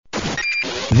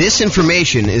This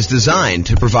information is designed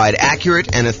to provide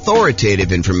accurate and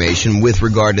authoritative information with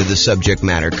regard to the subject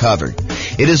matter covered.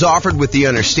 It is offered with the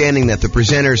understanding that the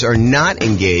presenters are not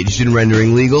engaged in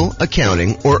rendering legal,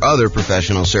 accounting, or other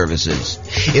professional services.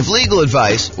 If legal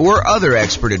advice or other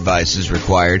expert advice is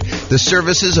required, the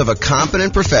services of a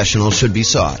competent professional should be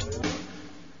sought.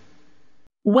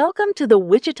 Welcome to the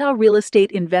Wichita Real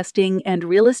Estate Investing and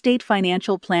Real Estate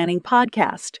Financial Planning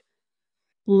podcast.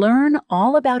 Learn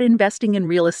all about investing in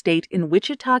real estate in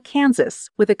Wichita, Kansas,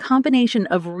 with a combination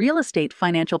of real estate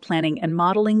financial planning and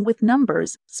modeling with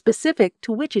numbers specific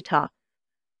to Wichita,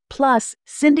 plus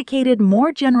syndicated,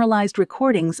 more generalized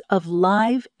recordings of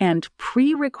live and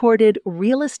pre-recorded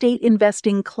real estate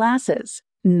investing classes,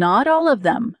 not all of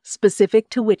them specific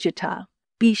to Wichita.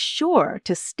 Be sure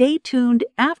to stay tuned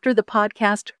after the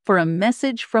podcast for a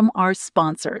message from our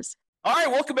sponsors. All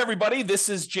right, welcome everybody. This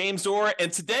is James Orr,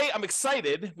 and today I'm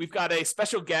excited. We've got a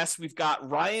special guest. We've got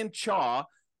Ryan Chaw,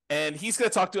 and he's going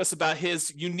to talk to us about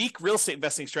his unique real estate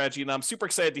investing strategy, and I'm super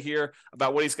excited to hear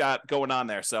about what he's got going on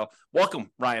there. So welcome,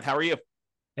 Ryan. How are you?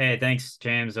 Hey, thanks,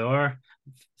 James Orr.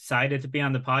 Excited to be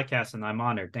on the podcast, and I'm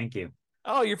honored. Thank you.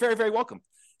 Oh, you're very, very welcome.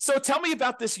 So tell me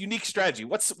about this unique strategy.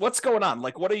 What's going on?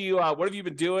 Like, what have you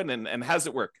been doing, and how does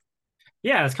it work?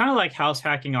 Yeah, it's kind of like house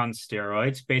hacking on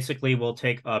steroids. Basically, we'll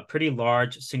take a pretty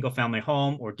large single-family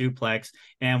home or duplex,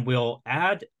 and we'll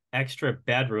add extra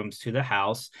bedrooms to the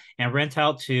house and rent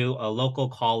out to a local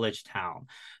college town.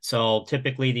 So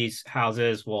typically, these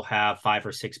houses will have 5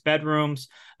 or 6 bedrooms,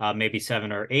 maybe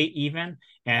 7 or 8 even,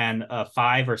 and a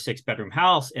 5 or 6 bedroom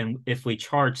house. And if we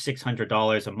charge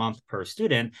 $600 a month per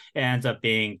student, it ends up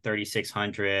being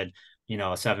 $3,600. A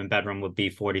 7-bedroom would be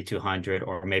 $4,200,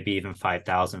 or maybe even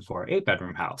 $5,000 for an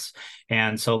 8-bedroom house.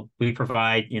 And so we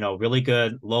provide, really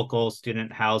good local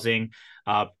student housing,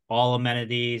 all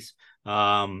amenities,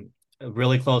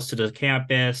 really close to the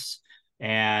campus.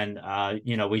 And,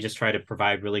 we just try to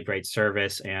provide really great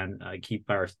service and keep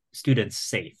our students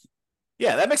safe.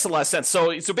 Yeah, that makes a lot of sense.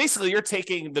 So basically you're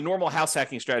taking the normal house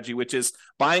hacking strategy, which is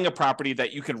buying a property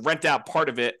that you can rent out part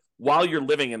of it while you're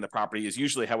living in the property, is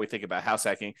usually how we think about house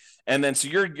hacking. And then so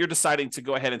you're deciding to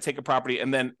go ahead and take a property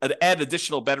and then add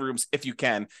additional bedrooms if you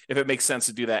can, if it makes sense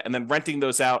to do that, and then renting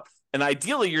those out. And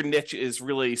ideally your niche is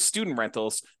really student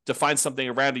rentals, to find something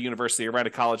around a university, around a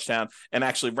college town, and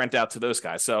actually rent out to those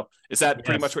guys. So is that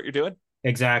pretty much what you're doing?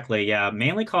 Exactly. Yeah.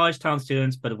 Mainly college town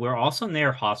students, but we're also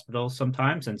near hospitals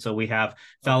sometimes. And so we have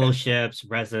fellowships,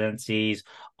 residencies,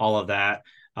 all of that.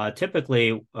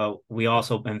 Typically, we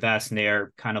also invest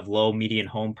near kind of low median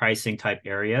home pricing type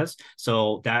areas.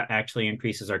 So that actually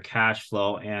increases our cash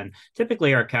flow. And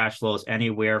typically our cash flow is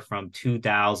anywhere from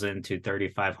 $2,000 to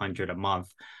 $3,500 a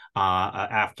month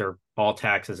after all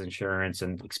taxes, insurance,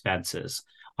 and expenses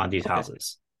on these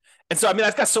houses. And so,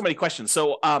 I've got so many questions.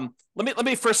 So let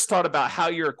me first start about how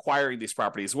you're acquiring these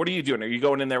properties. What are you doing? Are you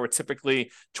going in there with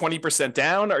typically 20%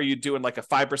 down? Are you doing like a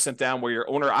 5% down where you're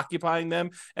owner occupying them,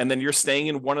 and then you're staying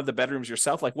in one of the bedrooms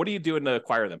yourself? Like, what are you doing to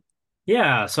acquire them?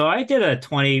 Yeah, so I did a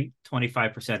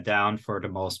 25% down for the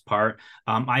most part.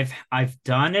 I've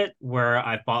done it where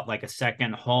I bought like a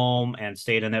second home and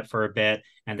stayed in it for a bit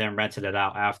and then rented it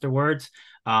out afterwards.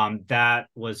 That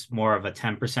was more of a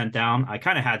 10% down. I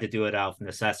kind of had to do it out of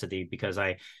necessity because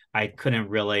I couldn't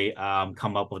really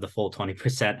come up with the full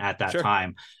 20% at that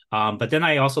time. But then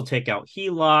I also take out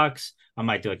HELOCs. I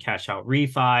might do a cash out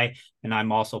refi, and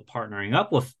I'm also partnering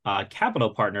up with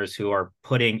capital partners who are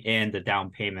putting in the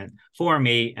down payment for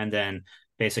me. And then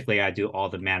basically I do all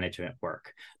the management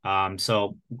work.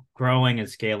 So growing and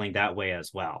scaling that way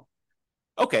as well.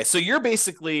 Okay, so you're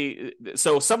basically,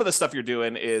 so some of the stuff you're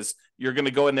doing is you're going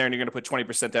to go in there and you're going to put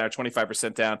 20% down or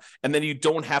 25% down, and then you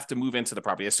don't have to move into the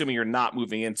property, assuming you're not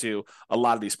moving into a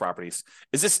lot of these properties.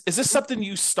 Is this something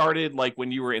you started like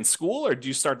when you were in school, or do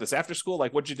you start this after school?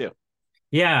 Like, what'd you do?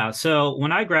 Yeah, so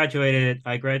when I graduated,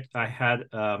 I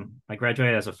graduated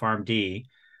as a PharmD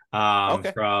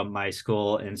from my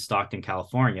school in Stockton,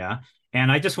 California. And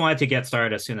I just wanted to get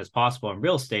started as soon as possible in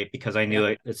real estate because I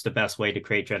knew it's the best way to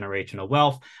create generational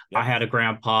wealth. I had a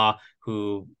grandpa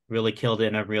who really killed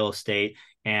it in real estate,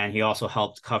 and he also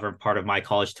helped cover part of my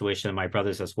college tuition and my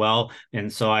brothers as well.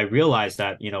 And so I realized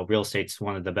that, real estate's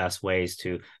one of the best ways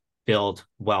to build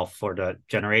wealth for the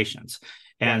generations.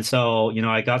 And so,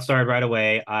 I got started right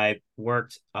away. I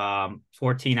worked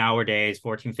 15-hour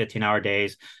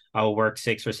days. I would work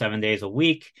 6 or 7 days a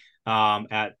week.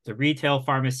 at the retail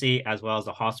pharmacy as well as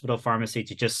the hospital pharmacy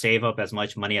to just save up as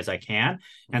much money as I can.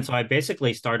 And so I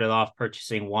basically started off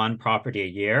purchasing one property a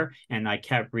year, and I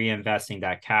kept reinvesting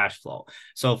that cash flow.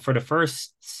 So for the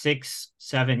first 6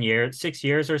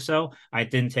 years or so, I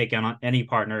didn't take on any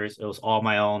partners. It was all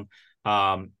my own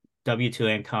W-2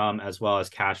 income as well as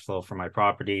cash flow for my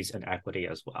properties and equity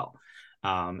as well.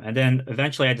 And then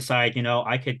eventually I decided,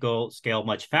 I could go scale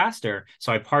much faster.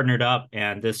 So I partnered up,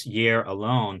 and this year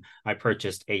alone, I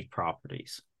purchased 8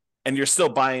 properties. And you're still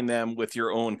buying them with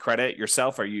your own credit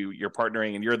yourself? You're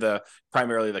partnering and you're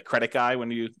primarily the credit guy when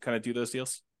you kind of do those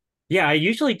deals? Yeah, I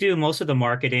usually do most of the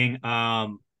marketing.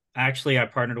 Actually, I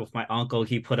partnered with my uncle.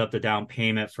 He put up the down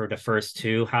payment for the first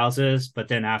 2 houses. But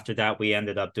then after that, we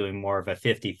ended up doing more of a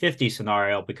 50-50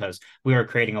 scenario because we were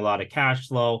creating a lot of cash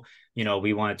flow.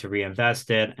 We wanted to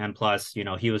reinvest it. And plus,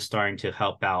 he was starting to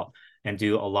help out and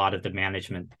do a lot of the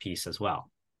management piece as well.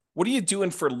 What are you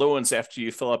doing for loans after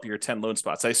you fill up your 10 loan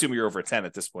spots? I assume you're over 10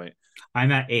 at this point.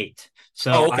 I'm at 8.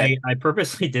 So okay. I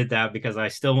purposely did that because I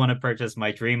still want to purchase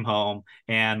my dream home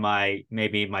and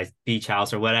maybe my beach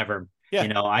house or whatever.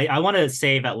 Yeah. I want to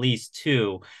save at least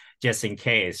 2 just in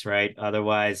case, right?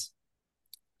 Otherwise,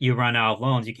 you run out of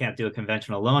loans. You can't do a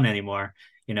conventional loan anymore.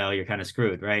 You're kind of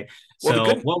screwed, right? Well,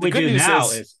 so what we do now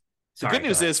is the good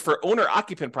news is for owner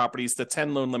occupant properties, the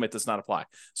 10 loan limit does not apply.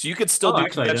 So you could still do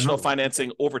conventional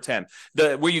financing over 10.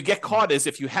 Where you get caught is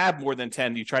if you have more than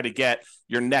 10, you try to get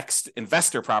your next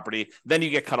investor property, then you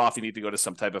get cut off. You need to go to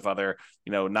some type of other,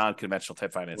 non-conventional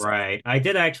type financing. Right. I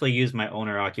did actually use my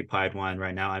owner occupied one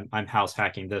right now. I'm house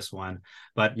hacking this one,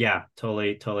 but yeah,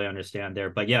 totally understand there.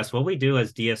 But yes, what we do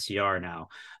is DSCR now.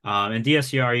 In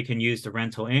DSCR, you can use the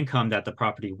rental income that the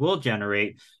property will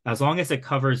generate as long as it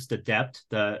covers the debt,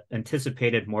 the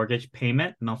anticipated mortgage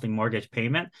payment, monthly mortgage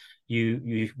payment.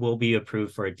 You will be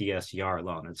approved for a DSCR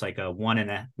loan. It's like a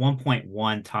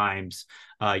 1.1 times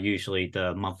usually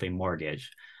the monthly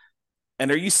mortgage. And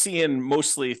are you seeing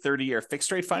mostly 30-year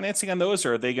fixed rate financing on those,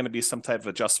 or are they going to be some type of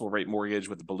adjustable rate mortgage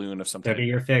with a balloon of some type?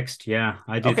 30-year fixed, yeah.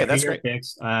 I do 30-year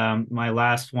fixed. My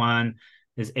last one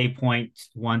is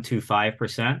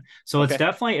 8.125%. So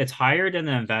it's higher than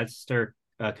the investor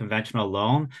conventional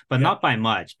loan, but not by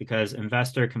much, because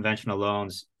investor conventional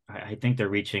loans, I think they're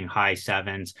reaching high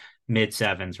 7s, mid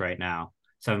 7s right now,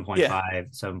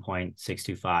 7.5,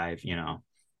 7.625,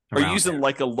 Are you using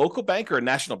like a local bank or a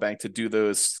national bank to do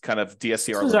those kind of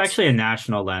DSCR loans? This is actually a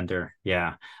national lender.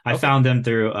 Yeah. I found them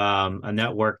through a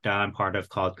network that I'm part of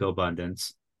called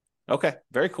GoBundance. Okay.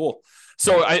 Very cool.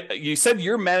 So you said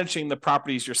you're managing the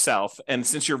properties yourself. And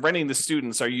since you're renting the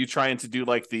students, are you trying to do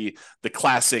like the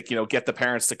classic, get the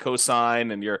parents to co-sign,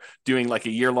 and you're doing like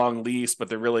a year-long lease, but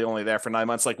they're really only there for 9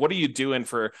 months? Like, what are you doing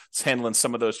for handling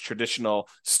some of those traditional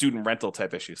student rental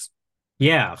type issues?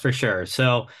 Yeah, for sure.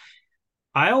 So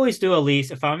I always do a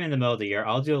lease. If I'm in the middle of the year,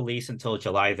 I'll do a lease until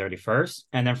July 31st.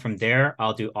 And then from there,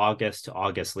 I'll do August to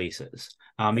August leases.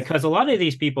 Because a lot of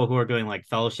these people who are doing like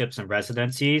fellowships and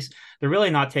residencies, they're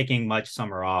really not taking much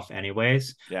summer off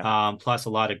anyways. Yeah. Plus a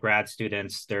lot of grad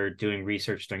students, they're doing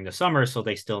research during the summer, so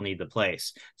they still need the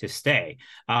place to stay.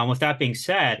 With that being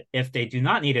said, if they do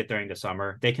not need it during the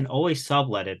summer, they can always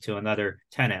sublet it to another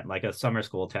tenant, like a summer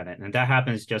school tenant. And that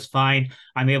happens just fine.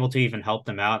 I'm able to even help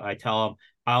them out. I tell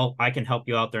them, I can help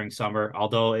you out during summer,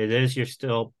 although it is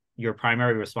your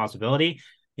primary responsibility.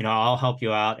 I'll help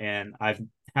you out, and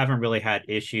haven't really had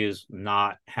issues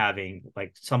not having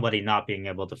like somebody not being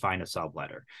able to find a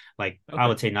subletter. Like I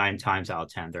would say 9 times out of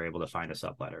 10, they're able to find a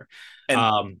subletter.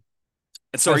 And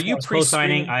so are you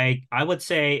pre-signing? I would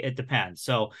say it depends.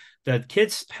 So the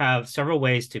kids have several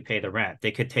ways to pay the rent.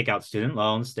 They could take out student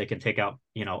loans. They can take out,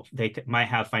 might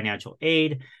have financial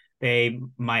aid. They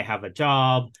might have a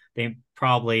job. The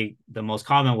most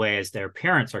common way is their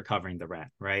parents are covering the rent,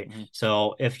 right? Mm-hmm.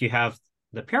 So if you have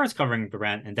the parents covering the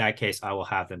rent, in that case, I will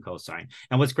have them co-sign.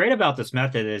 And what's great about this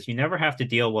method is you never have to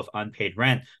deal with unpaid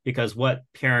rent, because what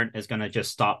parent is going to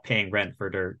just stop paying rent for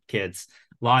their kids'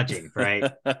 lodging,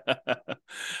 right?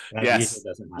 Yes,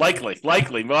 likely.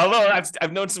 Well,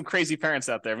 I've known some crazy parents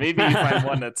out there. Maybe you find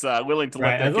one that's willing to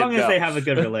let their kid go. As long as they have a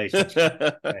good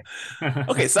relationship.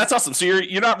 Okay, so that's awesome. So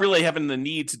you're not really having the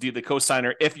need to do the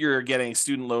co-signer if you're getting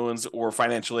student loans or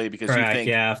financial aid, because you think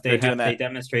if they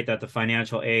demonstrate that the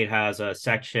financial aid has a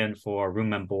section for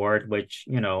room and board, which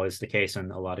is the case in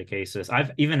a lot of cases.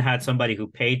 I've even had somebody who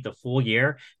paid the full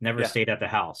year, never stayed at the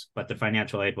house, but the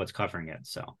financial aid was covering it.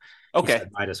 So said,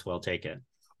 might as well take it.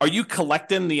 Are you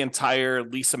collecting the entire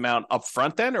lease amount up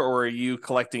front then, or are you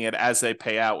collecting it as they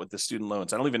pay out with the student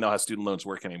loans? I don't even know how student loans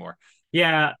work anymore.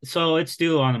 Yeah, so it's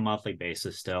due on a monthly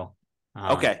basis still.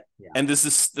 Okay. Yeah. And does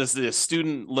the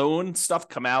student loan stuff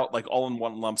come out like all in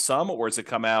one lump sum, or does it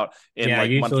come out in Yeah,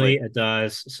 like usually monthly? it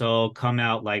does. So come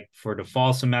out like for the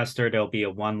fall semester, there'll be a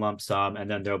one lump sum,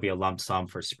 and then there'll be a lump sum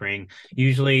for spring.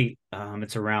 Usually,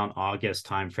 it's around August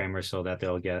timeframe or so that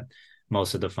they'll get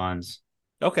most of the funds,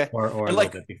 Okay. or a And little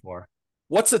like, bit before.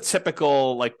 what's a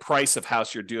typical like price of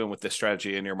house you're doing with this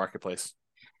strategy in your marketplace?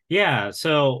 Yeah,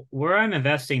 so where I'm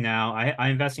investing now, I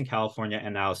invest in California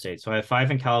and out of state. So I have five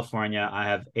in California. I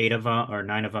have eight of them or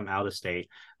nine of them out of state,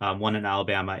 one in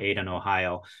Alabama, eight in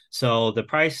Ohio. So the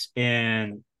price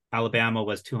in Alabama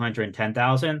was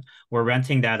 210,000. We're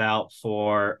renting that out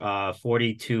for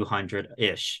 4,200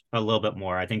 ish, a little bit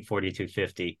more. I think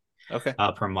 4,250 Okay.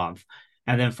 per month.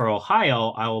 And then for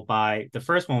Ohio, I will buy the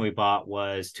first one we bought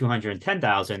was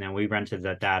 210,000, and we rented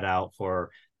that out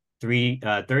for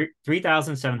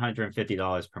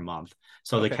 $3,750 per month.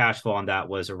 So the Okay. cash flow on that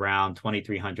was around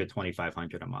 2,300,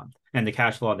 2,500 a month. And the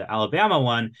cash flow on the Alabama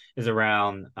one is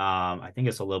around I think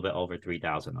it's a little bit over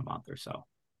 3,000 a month or so.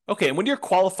 Okay. And when you're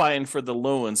qualifying for the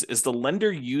loans, is the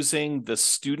lender using the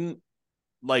student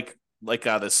like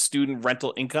the student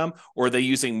rental income, or are they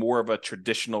using more of a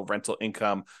traditional rental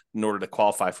income in order to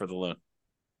qualify for the loan?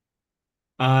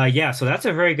 Yeah, so that's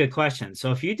a very good question.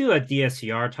 So if you do a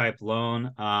DSCR type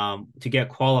loan, to get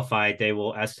qualified, they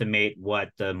will estimate what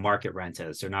the market rent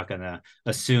is. They're not going to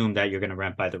assume that you're going to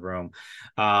rent by the room.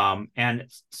 And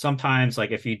sometimes,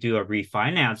 like if you do a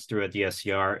refinance through a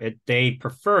DSCR, they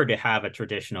prefer to have a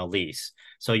traditional lease.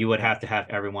 So you would have to have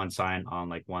everyone sign on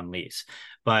like one lease.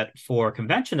 But for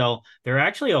conventional, they're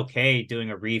actually okay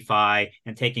doing a refi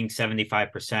and taking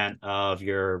 75% of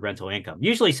your rental income.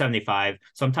 Usually 75,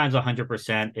 sometimes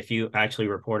 100% if you actually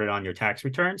report it on your tax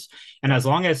returns. And as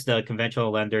long as the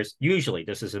conventional lenders, usually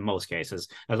this is in most cases,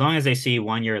 as long as they see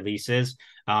 1 year leases,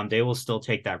 they will still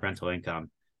take that rental income.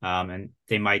 And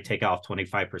they might take off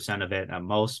 25% of it at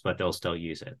most, but they'll still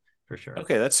use it for sure.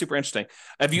 Okay, that's super interesting.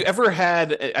 Have you ever had,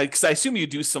 because I assume you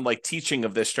do some like teaching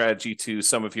of this strategy to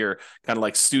some of your kind of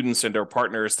like students and their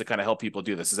partners to kind of help people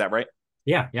do this. Is that right?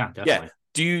 Yeah, Yeah. definitely.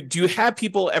 Do you have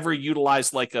people ever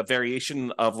utilize like a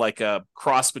variation of like a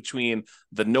cross between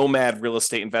the nomad real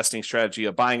estate investing strategy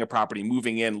of buying a property,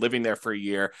 moving in, living there for a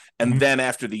year, and Mhm. then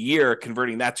after the year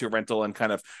converting that to a rental and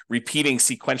kind of repeating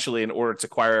sequentially in order to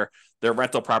acquire their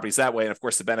rental properties that way? And of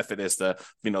course, the benefit is the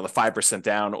 5%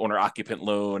 down owner occupant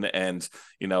loan, and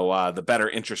the better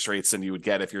interest rates than you would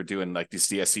get if you're doing like these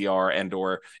DSCR and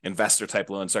or investor type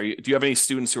loans. Do you have any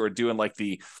students who are doing like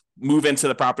the move into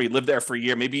the property, live there for a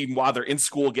year, maybe even while they're in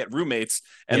school, get roommates,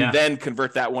 and Yeah. then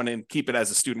convert that one and keep it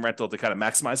as a student rental to kind of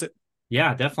maximize it?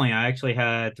 Yeah, definitely. I actually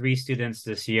had three students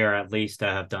this year at least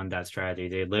that have done that strategy.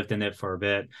 They lived in it for a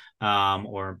bit,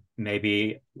 or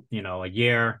maybe, a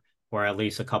year or at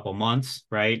least a couple months,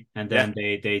 right? And Yeah.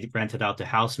 then they rented out to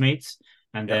housemates,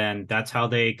 and Yep. then that's how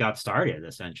they got started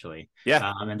essentially.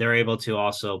 Yeah. And they're able to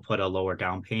also put a lower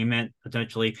down payment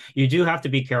potentially. You do have to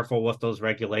be careful with those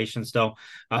regulations, though.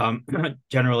 Um,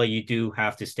 Generally, you do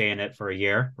have to stay in it for a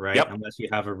year, right? Yep. Unless you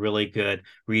have a really good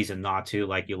reason not to,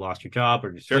 like you lost your job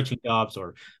or you're Sure. switching jobs,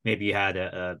 or maybe you had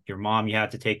your mom you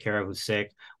had to take care of who's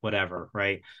sick, whatever,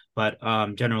 right? But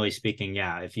generally speaking,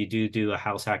 yeah, if you do a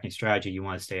house hacking strategy, you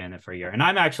want to stay in it for a year. And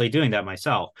I'm actually doing that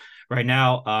myself right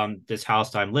now. This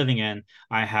house that I'm living in,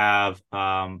 I have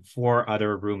four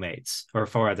other roommates or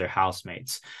four other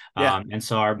housemates, Yeah. and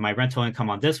so my rental income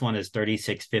on this one is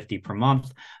 3,650 per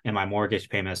month, and my mortgage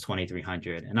payment is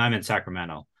 2,300, and I'm in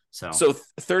Sacramento. So So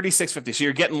 3650. So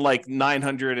you're getting like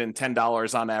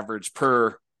 $910 on average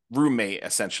per roommate,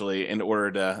 essentially, in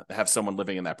order to have someone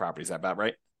living in that property. Is that about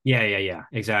right? yeah,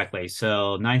 exactly.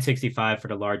 So 965 for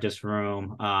the largest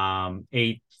room,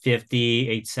 850,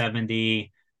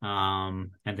 870, and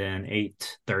then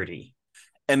 830,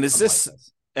 And is something like this,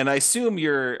 this. and I assume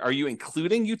are you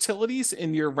including utilities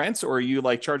in your rents, or are you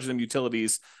like charging them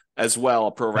utilities as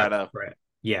well, pro rata? Separate.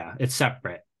 Yeah, it's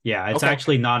separate. Yeah, it's Okay.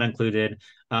 actually not included.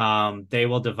 They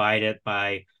will divide it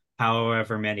by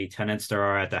however many tenants there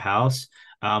are at the house.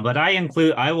 But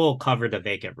I will cover the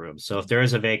vacant room. So if there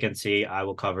is a vacancy, I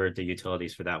will cover the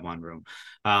utilities for that one room.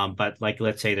 But like,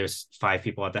 let's say there's five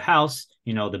people at the house,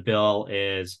 the bill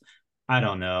is, I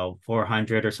don't know,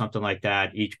 400 or something like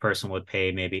that. Each person would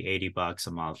pay maybe $80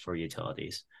 a month for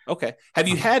utilities. Okay. Have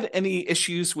you Um, had any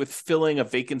issues with filling a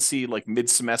vacancy like mid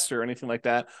semester or anything like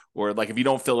that? Or like if you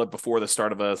don't fill it before the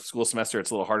start of a school semester,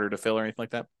 it's a little harder to fill or anything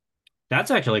like that? That's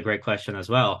actually a great question as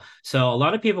well. So a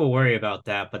lot of people worry about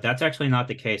that, but that's actually not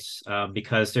the case,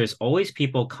 because there's always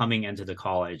people coming into the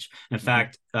college. In Mm-hmm.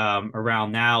 fact,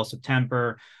 around now,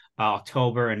 September,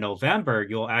 October and November,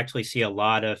 you'll actually see a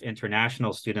lot of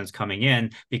international students coming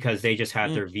in because they just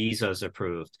had their visas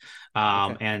approved.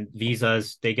 Okay. And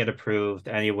visas, they get approved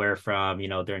anywhere from,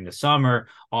 during the summer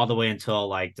all the way until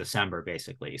like December,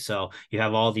 basically. So you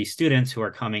have all these students who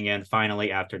are coming in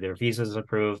finally after their visas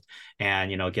approved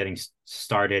and, getting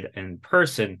started in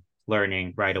person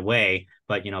learning right away.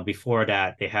 But before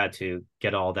that, they had to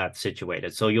get all that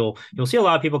situated. So you'll see a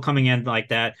lot of people coming in like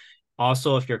that.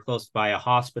 Also, if you're close by a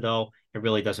hospital, it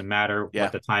really doesn't matter what Yeah.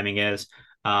 the timing is.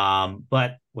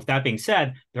 But with that being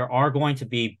said, there are going to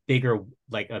be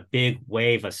like a big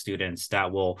wave of students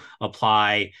that will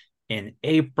apply in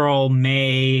April,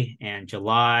 May, and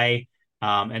July.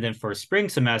 And then for spring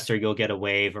semester, you'll get a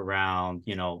wave around,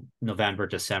 November,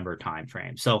 December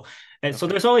timeframe. So Okay.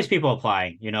 there's always people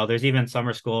applying. There's even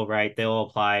summer school, right? They'll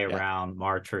apply Yeah. around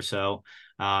March or so.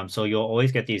 So you'll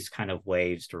always get these kind of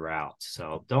waves throughout.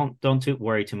 So don't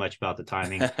worry too much about the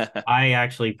timing. I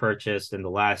actually purchased in the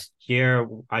last year,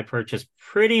 I purchased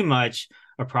pretty much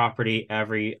a property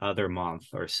every other month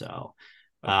or so.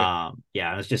 Okay.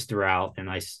 Yeah, it was just throughout, and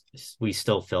we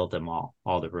still filled them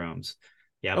all the rooms.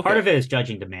 Yeah, part Okay. of it is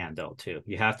judging demand though too.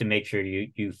 You have to make sure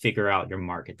you figure out your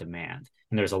market demand,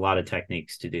 and there's a lot of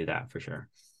techniques to do that for sure.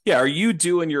 Yeah. Are you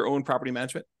doing your own property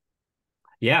management?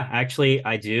 Yeah, actually,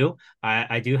 I do.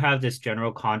 I do have this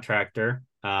general contractor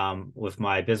with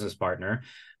my business partner,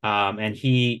 and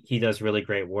he does really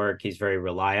great work. He's very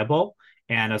reliable,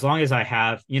 and as long as I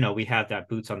have, we have that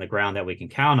boots on the ground that we can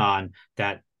count on,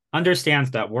 that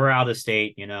understands that we're out of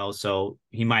state, so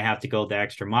he might have to go the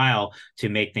extra mile to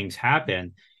make things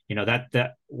happen.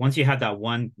 That once you have that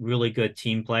one really good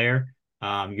team player,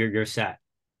 you're set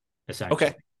essentially.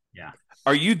 Okay. Yeah.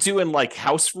 Are you doing like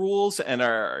house rules, and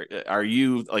are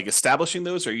you like establishing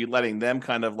those? Or are you letting them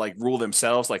kind of like rule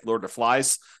themselves, like Lord of the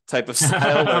Flies type of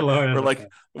style, or Lord of or the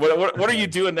like Flies. what are you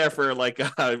doing there for like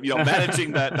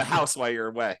managing the house while you're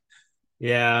away?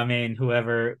 Yeah, I mean,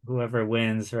 whoever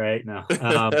wins, right? No.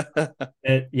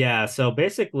 Yeah, so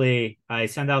basically I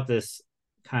send out this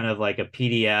kind of like a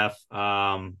PDF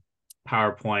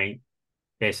PowerPoint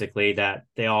basically that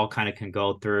they all kind of can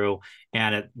go through,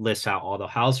 and it lists out all the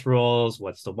house rules,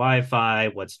 what's the Wi-Fi,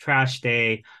 what's trash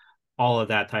day, all of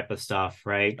that type of stuff,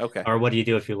 right? Okay. Or what do you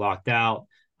do if you're locked out?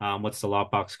 What's the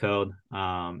lockbox code?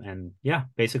 And yeah,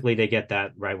 basically they get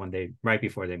that right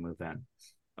before they move in.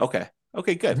 Okay.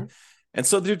 Okay, good. Mhm. And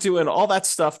so they're doing all that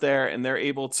stuff there, and they're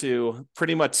able to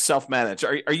pretty much self-manage.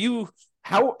 Are you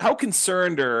how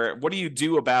concerned, or what do you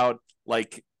do about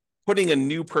like putting a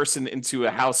new person into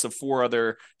a house of four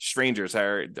other strangers?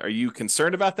 Are you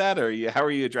concerned about that, or how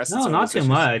are you addressing No, some of not those too issues?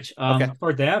 much. Okay.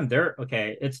 For them, they're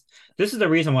okay. This is the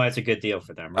reason why it's a good deal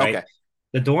for them, right? Okay.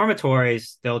 The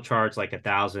dormitories, they'll charge like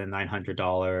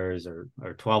 $1,900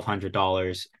 or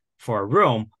 $1,200 for a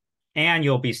room, and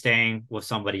you'll be staying with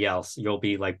somebody else. You'll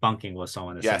be like bunking with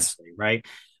someone Yes. essentially, right?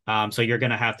 So you're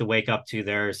gonna have to wake up to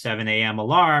their 7 a.m.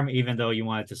 alarm, even though you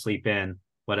wanted to sleep in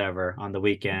whatever on the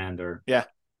weekend or Yeah.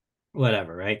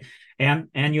 whatever, right? And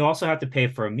you also have to pay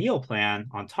for a meal plan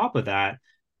on top of that.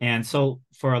 And so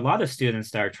for a lot of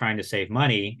students that are trying to save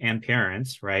money and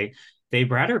parents, right, they'd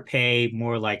rather pay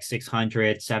more like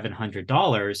 $600,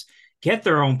 $700, get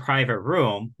their own private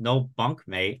room, no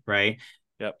bunkmate, right?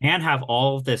 Yep. And have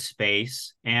all of this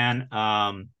space and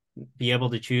be able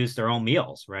to choose their own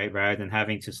meals, right? Rather than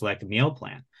having to select a meal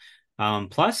plan.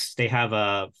 Plus, they have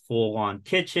a full-on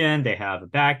kitchen, they have a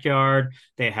backyard,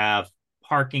 they have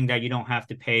parking that you don't have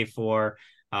to pay for.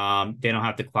 They don't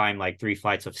have to climb like 3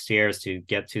 flights of stairs to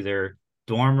get to their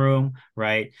dorm room,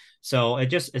 right? So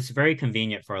it's very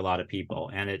convenient for a lot of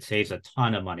people, and it saves a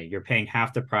ton of money. You're paying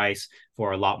half the price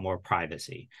for a lot more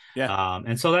privacy. Yeah.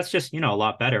 And so that's just, a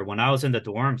lot better. When I was in the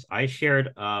dorms, I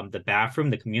shared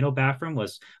the communal bathroom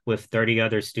was with 30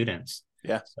 other students.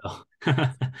 Yeah. So it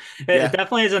Yeah.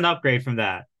 definitely is an upgrade from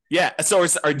that. Yeah. So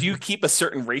do you keep a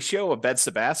certain ratio of beds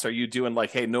to baths? Are you doing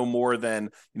like, hey, no more than,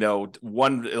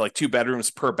 one, like two bedrooms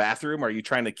per bathroom? Are you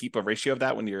trying to keep a ratio of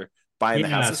that when you're buying the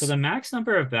Yeah, so houses? the max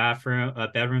number of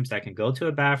bedrooms that can go to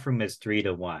a bathroom is 3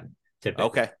 to 1, typically.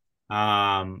 Okay.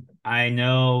 I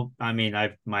know, I mean,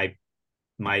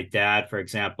 my dad, for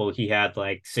example, he had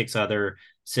like 5 other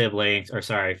siblings,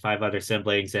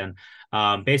 and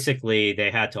basically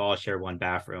they had to all share one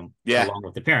bathroom Yeah. along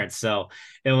with the parents. So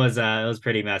it was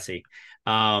pretty messy.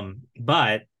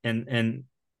 But in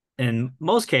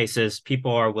most cases,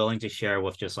 people are willing to share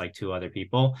with just like two other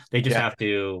people. They just Yeah. have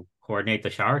to coordinate the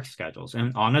shower schedules.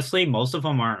 And honestly, most of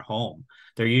them aren't home.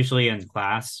 They're usually in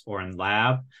class or in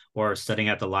lab or studying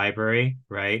at the library,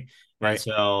 right? And Right.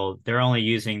 so they're only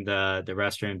using the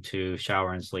restroom to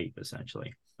shower and sleep,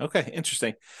 essentially. Okay,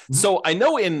 interesting. Mhm. So I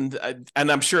know and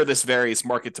I'm sure this varies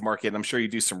market to market, and I'm sure you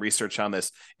do some research on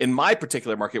this. In my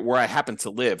particular market where I happen to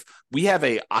live, we have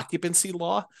a occupancy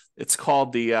law. It's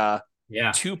called Yeah.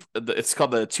 it's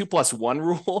called the 2+1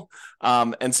 rule.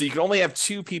 And so you can only have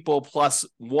two people plus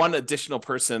one additional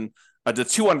person, the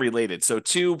two unrelated. So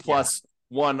two Yeah. plus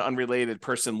one unrelated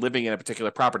person living in a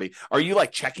particular property. Are you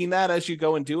like checking that as you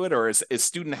go and do it, or is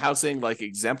student housing like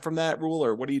exempt from that rule,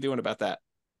 or what are you doing about that?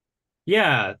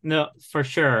 Yeah, no, for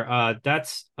sure.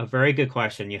 That's a very good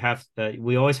question.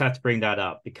 We always have to bring that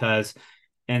up because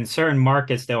in certain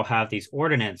markets they'll have these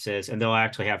ordinances and they'll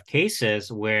actually have cases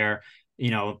where,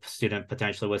 student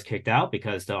potentially was kicked out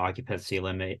because the occupancy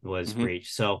limit was Mm-hmm.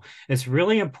 breached. So it's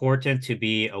really important to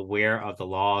be aware of the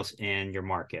laws in your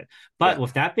market. But Yeah.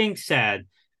 with that being said,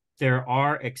 there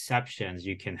are exceptions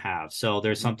you can have. So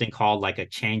there's Mm-hmm. something called like a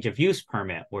change of use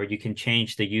permit, where you can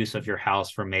change the use of your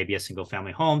house from maybe a single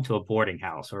family home to a boarding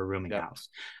house or a rooming Yeah. house.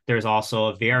 There's also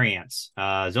a variance,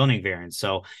 zoning variance.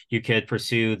 So you could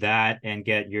pursue that and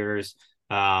get yours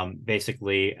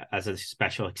basically as a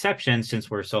special exception since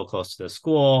we're so close to the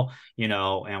school,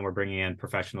 and we're bringing in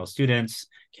professional students.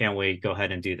 Can we go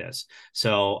ahead and do this?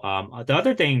 So the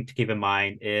other thing to keep in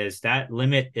mind is that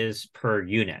limit is per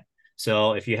unit.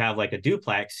 So if you have like a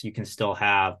duplex, you can still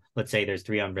have, let's say there's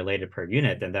 3 unrelated per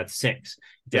unit, then that's 6.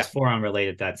 If there's Yeah. 4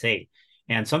 unrelated, that's 8.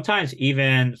 And sometimes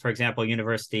even, for example,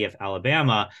 University of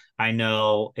Alabama, I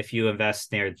know if you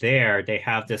invest near there, they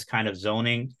have this kind of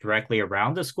zoning directly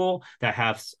around the school that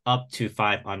has up to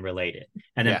 5 unrelated.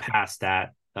 And then Yeah. past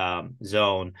that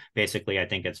zone, basically, I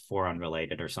think it's 4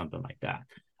 unrelated or something like that.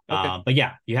 Okay. But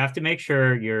yeah, you have to make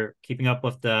sure you're keeping up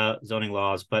with the zoning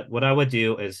laws. But what I would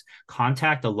do is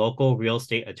contact a local real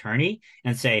estate attorney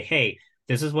and say, hey,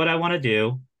 this is what I want to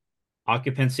do.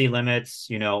 Occupancy limits,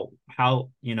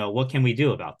 what can we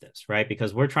do about this? Right.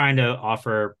 Because we're trying to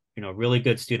offer, really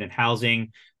good student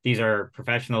housing. These are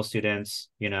professional students,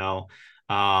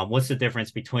 what's the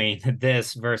difference between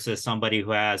this versus somebody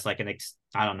who has like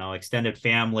I don't know, extended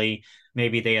family?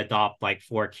 Maybe they adopt like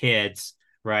 4 kids,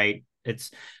 right?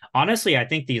 It's honestly, I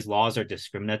think these laws are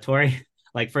discriminatory.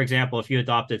 Like, for example, if you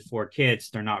adopted 4 kids,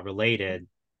 they're not related.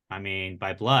 I mean,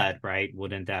 by blood, right?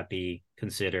 Wouldn't that be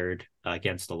considered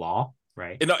against the law,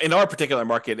 right? In our particular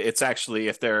market, it's actually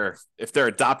if they're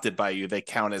adopted by you, they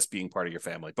count as being part of your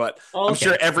family. But Oh, I'm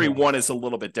sure okay. every Yeah. one is a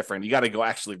little bit different. You got to go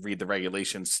actually read the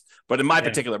regulations. But in my Yeah.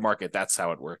 particular market, that's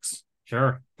how it works.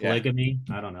 Sure. Yeah. Polygamy.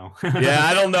 I don't know. Yeah,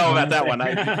 I don't know I about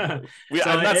wouldn't that say. one. So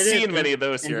I'm not it is seeing many of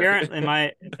those here. inherent, in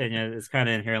my opinion, it's kind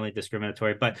of inherently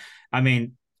discriminatory. But I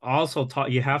mean, also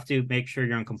you have to make sure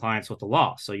you're in compliance with the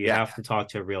law. So you Yeah. have to talk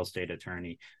to a real estate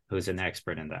attorney who's an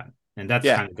expert in that. And that's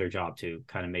Yeah. kind of their job to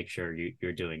kind of make sure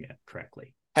you're doing it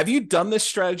correctly. Have you done this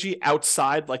strategy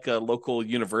outside like a local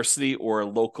university or a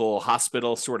local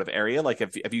hospital sort of area? Like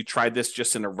have you tried this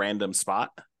just in a random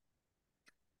spot?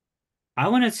 I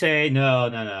wouldn't say no,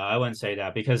 no, no. I wouldn't say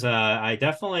that because I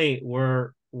definitely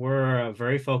we're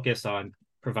very focused on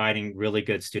providing really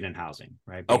good student housing,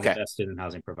 right? Being the Okay. best student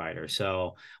housing provider.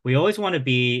 So we always want to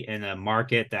be in a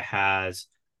market that has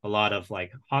a lot of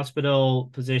like hospital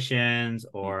positions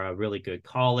or a really good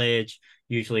college.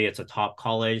 Usually it's a top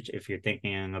college if you're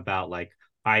thinking about like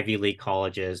Ivy League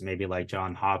colleges, maybe like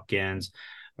John Hopkins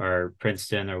or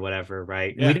Princeton or whatever,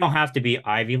 right? We Yeah. don't have to be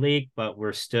Ivy League, but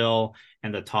we're still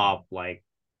in the top like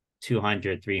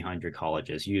 200, 300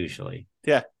 colleges usually.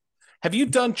 Yeah. Have you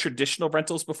done traditional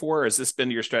rentals before, or has this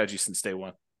been your strategy since day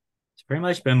one? It's pretty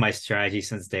much been my strategy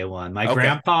since day one. My Okay.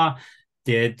 grandpa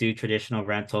did do traditional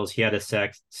rentals. He had a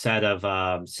set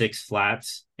of 6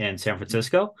 flats in San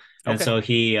Francisco. And Okay. so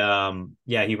he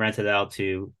rented it out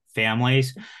to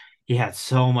families. He had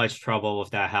so much trouble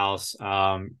with that house.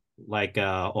 Like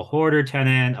a hoarder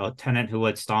tenant, a tenant who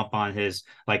would stomp on his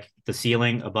like the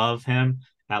ceiling above him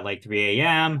at like 3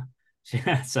 a.m.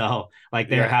 So like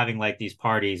they're Yeah. having like these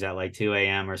parties at like 2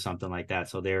 a.m. or something like that.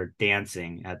 So they're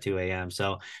dancing at 2 a.m.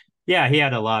 So yeah, he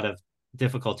had a lot of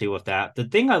difficulty with that. The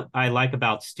thing I like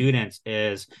about students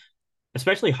is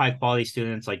especially high quality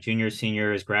students like juniors,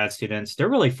 seniors, grad students, they're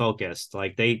really focused.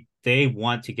 Like they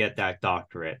want to get that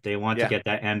doctorate. They want to Yeah. get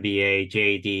that MBA,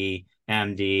 JD,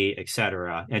 MD,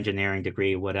 etc., engineering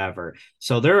degree, whatever.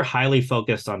 So they're highly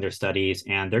focused on their studies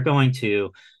and they're going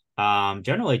to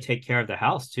generally take care of the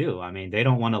house too. I mean, they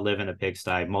don't want to live in a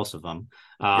pigsty, most of them.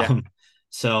 Yeah.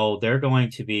 So they're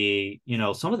going to be,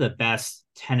 some of the best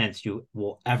tenants you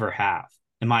will ever have,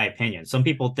 in my opinion. Some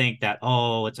people think that,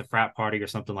 oh, it's a frat party or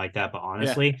something like that. But Yeah.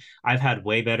 honestly, I've had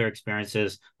way better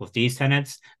experiences with these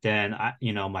tenants than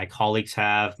my colleagues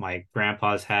have, my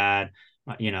grandpa's had,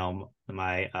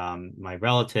 my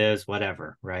relatives,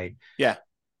 whatever, right? Yeah.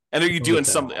 And are you Totally doing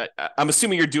set some? up. I'm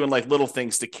assuming you're doing like little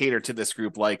things to cater to this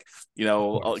group, like Of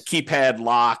course. keypad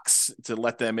locks to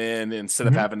let them in instead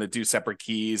of Mhm. having to do separate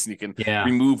keys, and you can Yeah.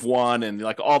 remove one, and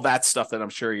like all that stuff that I'm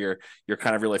sure you're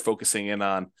kind of really focusing in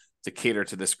on to cater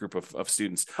to this group of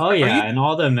students. Oh Are yeah, you and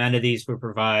all the amenities we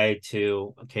provide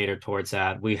to cater towards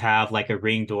that. We have like a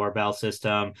Ring doorbell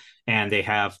system, and they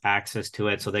have access to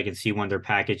it so they can see when their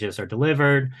packages are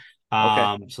delivered.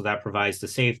 okay? So that provides the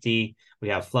safety. We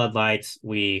have floodlights.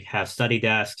 We have study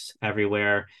desks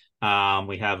everywhere.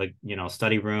 We have a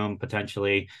study room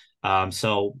potentially.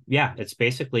 So yeah, it's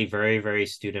basically very, very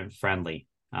student friendly,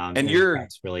 And and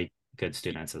attracts really good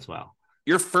students as well.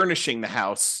 you're furnishing the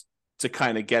house to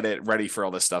kind of get it ready for all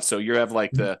this stuff. So you have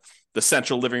like the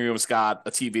central living room's got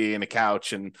a TV and a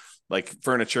couch and like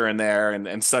furniture in there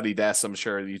and study desks. I'm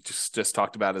sure you just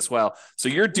talked about as well. So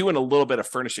you're doing a little bit of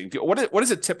furnishing. What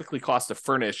does it typically cost to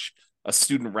furnish a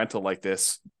student rental like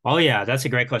this? Oh yeah, that's a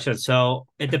great question. So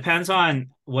it depends on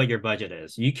what your budget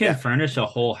is. You can Yeah. furnish a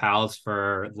whole house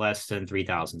for less than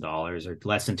 $3,000 or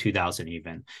less than 2,000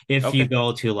 even. If you Okay.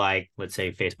 go to like, let's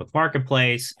say Facebook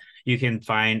Marketplace, you can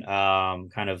find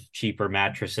kind of cheaper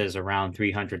mattresses around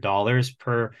 $300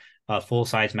 per full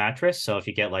size mattress. So if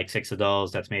you get like six of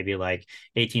those, that's maybe like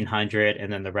 1,800,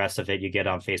 and then the rest of it you get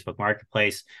on Facebook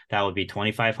Marketplace, that would be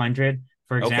 2,500,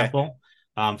 for Okay. example,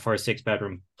 for a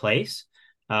six-bedroom place.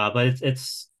 But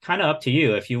it's kind of up to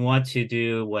you if you want to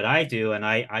do what I do, and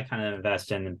I kind of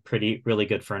invest in really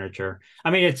good furniture.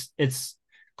 I mean, it's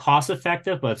cost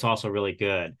effective, but it's also really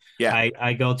good. Yeah.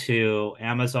 I go to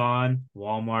Amazon,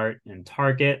 Walmart, and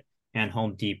Target and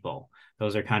Home Depot.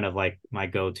 Those are kind of like my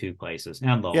go-to places,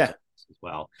 and Lowe's Yeah. as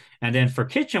well. And then for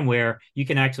kitchenware, you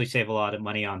can actually save a lot of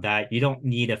money on that. You don't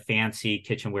need a fancy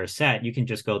kitchenware set. You can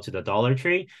just go to the Dollar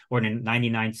Tree or a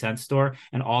 99-cent store,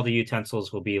 and all the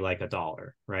utensils will be like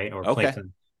 $1, right? Or plates Okay.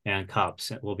 and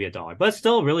cups will be $1, but it's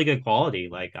still really good quality.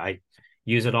 Like I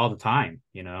use it all the time,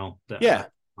 Yeah.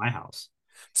 my house.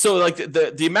 So like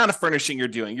the amount of furnishing you're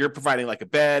doing, you're providing like a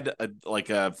bed,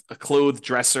 a clothes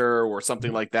dresser or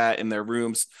something like that in their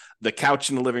rooms, the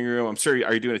couch in the living room. I'm sure.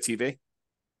 Are you doing a TV?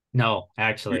 No, You're,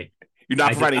 actually, you're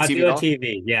not I do providing a not TV at do a all?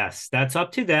 TV. Yes, that's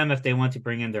up to them if they want to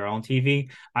bring in their own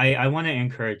TV. I want to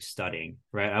encourage studying,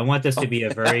 right? I want this to be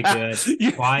a very Okay. good,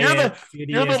 You're quiet, the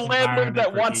studious landlord environment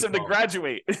that for wants them to people.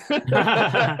 graduate.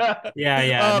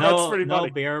 Yeah. Oh, that's No, pretty no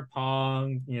funny. beer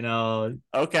pong,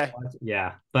 Okay.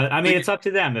 Yeah. But I So mean, it's up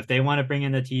to them. If they want to bring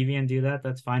in the TV and do that,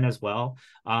 that's fine as well.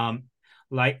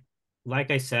 Like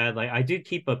like I said, like I do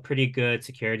keep a pretty good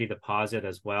security deposit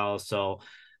as well. So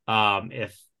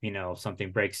if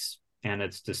something breaks and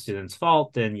it's the student's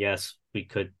fault, then yes, we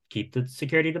could keep the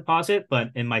security deposit.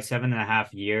 But in my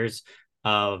 7.5 years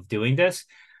of doing this,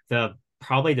 the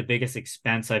probably the biggest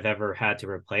expense I've ever had to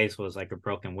replace was like a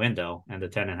broken window, and the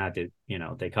tenant had to,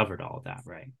 they covered all of that,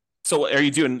 right? so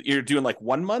you're doing like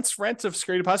 1 month's rent of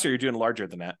security deposit, or you're doing larger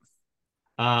than that?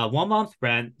 1 month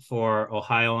rent for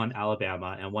Ohio and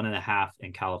Alabama, and 1.5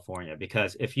 in California.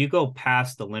 Because if you go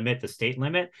past the limit, the state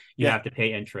limit, you Yeah. have to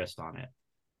pay interest on it.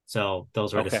 So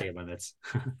those are the Okay. state limits.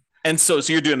 And so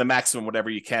you're doing the maximum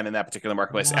whatever you can in that particular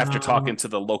marketplace after Uh, talking to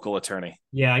the local attorney.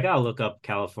 yeah, I gotta look up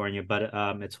California, but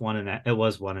it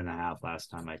was 1.5 last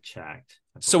time I checked,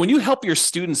 I So when believe. you help your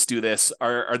students do this,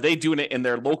 are they doing it in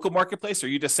their local marketplace? Or are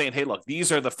you just saying, hey, look,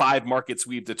 these are the 5 markets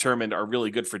we've determined are really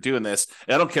good for doing this.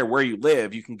 And I don't care where you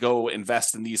live, you can go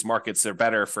invest in these markets. They're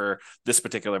better for this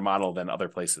particular model than other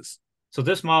places. So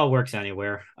this model works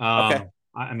anywhere. Okay.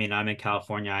 I mean, I'm in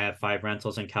California. I have 5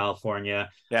 rentals in California.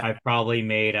 Yeah. I've probably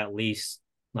made at least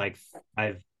like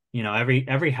I've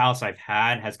every house I've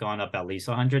had has gone up at least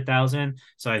 100,000.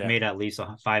 So I've Yeah. made at least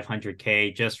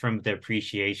 500K just from the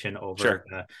appreciation over Sure.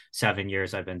 the 7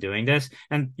 years I've been doing this.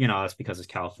 And that's because it's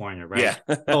California, right?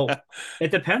 Yeah. So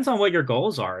it depends on what your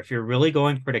goals are. If you're really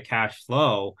going for the cash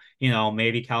flow,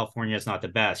 maybe California is not the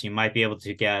best. You might be able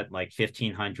to get like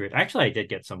 1,500. Actually, I did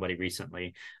get somebody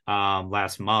recently,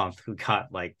 last month, who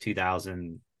got like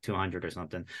 2,200 or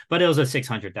something, but it was a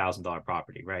 $600,000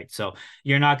 property, right? So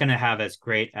you're not going to have as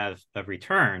great of a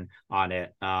return on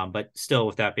it. But still,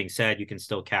 with that being said, you can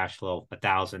still cash flow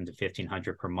 1,000 to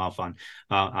 1,500 per month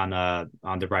on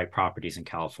the right properties in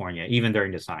California, even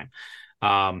during this time.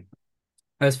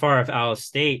 As far as out of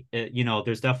state,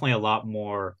 there's definitely a lot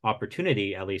more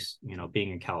opportunity, at least, being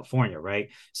in California, right?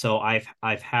 So I've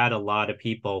had a lot of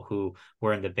people who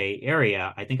were in the Bay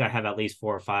Area. I think I have at least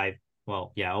 4 or 5,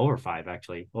 well, yeah, over 5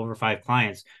 actually, over 5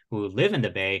 clients who live in the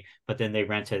Bay, but then they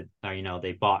rented,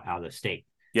 they bought out of state.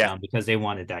 Yeah. Because they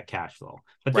wanted that cash flow.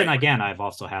 But then Right. again, I've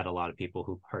also had a lot of people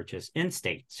who purchase in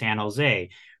state, San Jose,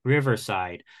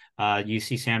 Riverside,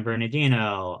 UC San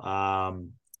Bernardino,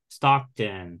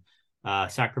 Stockton,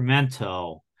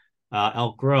 Sacramento,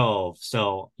 Elk Grove.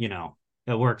 So,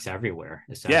 it works everywhere,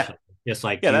 Yeah. essentially. Just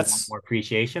like, Yeah, do you want that's more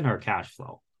appreciation or cash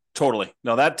flow? totally.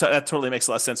 No, that totally makes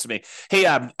a lot of sense to me. Hey,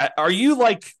 are you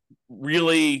like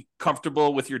really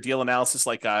comfortable with your deal analysis?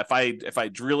 Like, if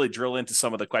I really drill into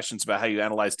some of the questions about how you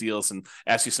analyze deals and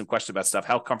ask you some questions about stuff,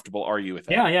 how comfortable are you with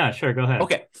that? Yeah, yeah, sure. Go ahead.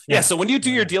 Okay. Yeah. Yeah. So when you do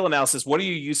Go your ahead. deal analysis, what are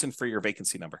you using for your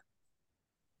vacancy number?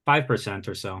 5%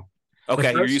 or so. The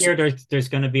Okay, you're first using year there's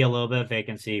going to be a little bit of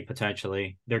vacancy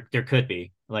potentially. There could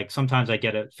be. Like sometimes I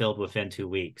get it filled within 2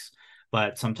 weeks,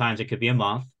 but sometimes it could be a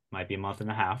month, might be a month and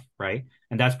a half, right?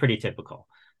 And that's pretty typical.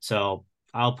 So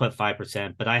I'll put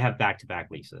 5%, but I have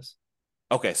back-to-back leases.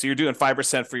 Okay, so you're doing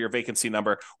 5% for your vacancy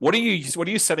number. What are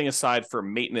you setting aside for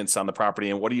maintenance on the property,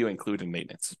 and what do you include in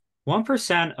maintenance?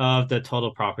 1% of the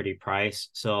total property price.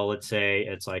 So let's say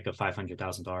it's like a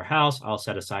 $500,000 house. I'll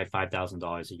set aside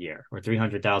 $5,000 a year, or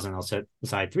 300,000. I'll set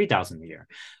aside 3,000 a year.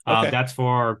 Okay. That's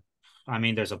for, I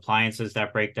mean, there's appliances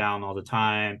that break down all the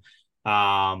time.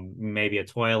 Maybe a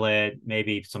toilet,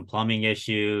 maybe some plumbing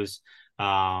issues.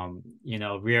 Every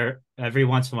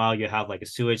once in a while you have like a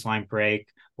sewage line break,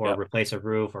 or Yep. replace a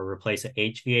roof, or replace a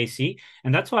HVAC.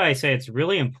 And that's why I say it's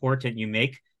really important you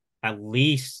make at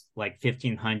least like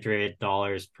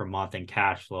 $1,500 per month in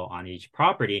cash flow on each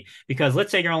property. Because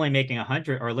let's say you're only making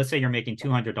 100, or let's say you're making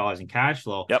 $200 in cash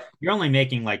flow, Yep. you're only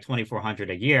making like 2,400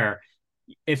 a year.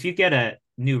 If you get a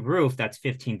new roof, that's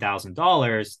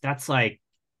 $15,000. That's like,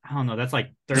 I don't know, that's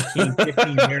like 13,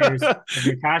 15 years of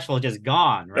your cash flow just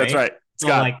gone, That's right? right. So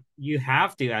Scott. like you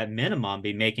have to at minimum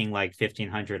be making like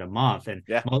 1,500 a month, and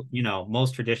Yeah.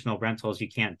 most traditional rentals you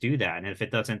can't do that. And if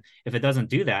it doesn't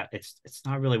do that, it's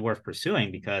not really worth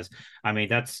pursuing, because I mean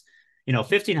that's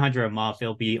 1,500 a month,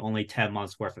 it'll be only 10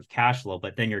 months worth of cash flow,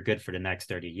 but then you're good for the next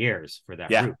 30 years for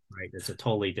that Yeah. roof, right? It's a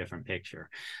totally different picture.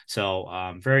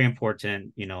 So very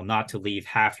important, not to leave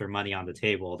half your money on the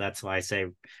table. That's why I say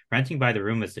renting by the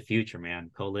room is the future, man.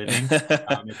 Co-living,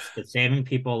 it's saving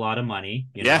people a lot of money,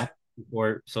 Yeah.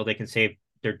 or so they can save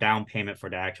their down payment for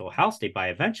the actual house they buy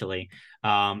eventually.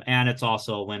 And it's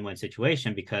also a win-win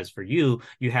situation, because for you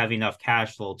have enough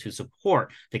cash flow to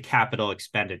support the capital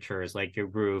expenditures like your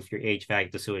roof, your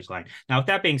HVAC, the sewage line. Now, with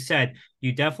that being said,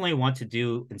 you definitely want to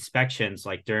do inspections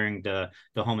like during the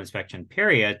home inspection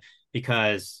period,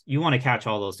 because you want to catch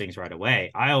all those things right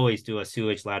away. I always do a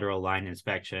sewage lateral line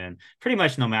inspection pretty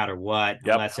much no matter what,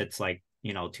 Yep. unless it's like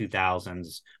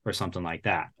 2000s or something like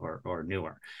that, or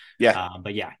newer. Yeah.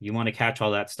 But yeah, you want to catch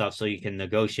all that stuff so you can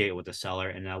negotiate with the seller,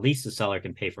 and at least the seller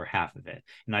can pay for half of it.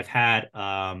 And I've had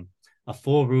a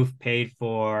full roof paid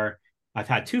for. I've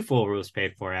had two full roofs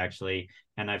paid for, actually,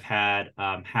 and I've had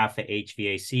half the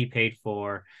HVAC paid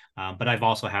for. But I've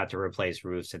also had to replace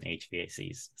roofs and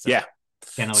HVACs. So Yeah.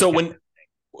 can't always So get when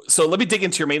so let me dig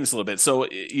into your maintenance a little bit. So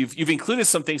you've included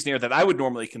some things in here that I would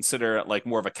normally consider like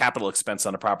more of a capital expense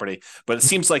on a property, but it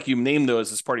seems like you named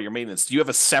those as part of your maintenance. Do you have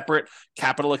a separate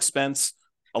capital expense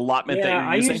allotment that Yeah, you're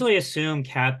I using? usually assume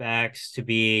CapEx to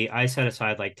be, I set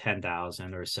aside like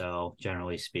 10,000 or so,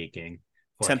 generally speaking,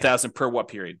 for cap. 10,000 per what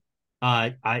period?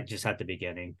 I just at the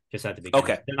beginning,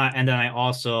 Okay. Then I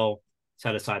also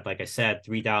set aside, like I said,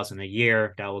 3,000 a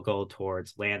year that will go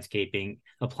towards landscaping,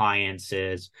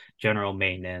 appliances, general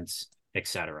maintenance,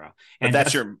 etc. But And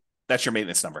that's your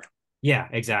maintenance number. yeah,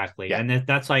 exactly. Yeah. And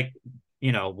that's like,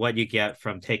 what you get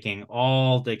from taking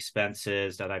all the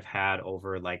expenses that I've had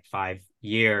over like 5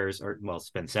 years, or well, it's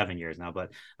been 7 years now,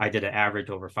 but I did an average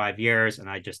over 5 years, and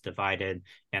I just divided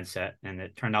and set, and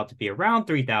it turned out to be around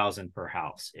 3,000 per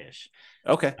house ish.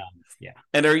 Okay. Yeah.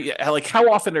 And are you like,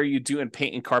 how often are you doing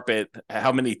paint and carpet?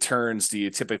 How many turns do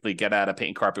you typically get out of paint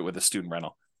and carpet with a student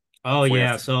rental Oh before you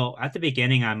yeah. have to? So at the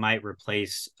beginning, I might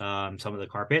replace some of the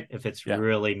carpet if it's Yeah.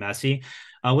 really messy.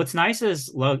 What's nice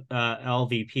is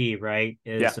LVP, right?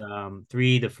 Yeah. Is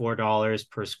 $3 to $4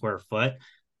 per square foot.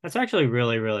 That's actually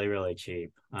really, really, really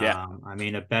cheap. Yeah. I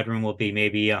mean, a bedroom will be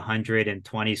maybe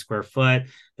 120 square foot.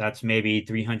 That's maybe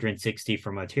 360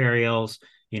 for materials.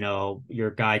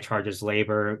 Your guy charges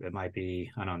labor. It might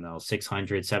be, I don't know,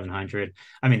 600, 700.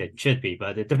 I mean, it should be,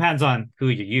 but it depends on who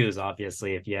you use,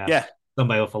 obviously. If you have Yeah.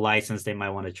 somebody with a license, they might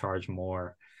want to charge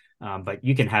more. But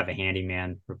you can have a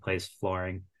handyman replace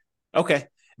flooring. Okay.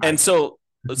 I And so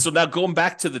now going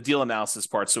back to the deal analysis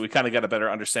part, so we kind of got a better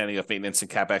understanding of maintenance and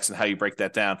capex and how you break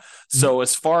that down. So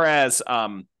as far as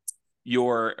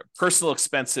your personal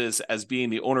expenses as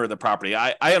being the owner of the property,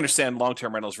 I understand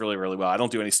long-term rentals really, really well. I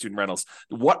don't do any student rentals.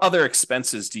 What other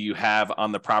expenses do you have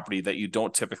on the property that you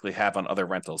don't typically have on other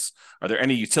rentals? Are there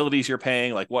any utilities you're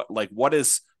paying? What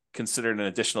is considered an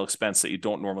additional expense that you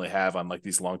don't normally have on like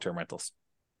these long-term rentals?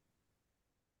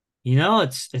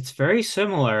 It's very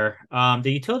similar.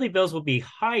 The utility bills will be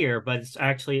higher, but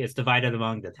it's divided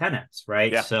among the tenants,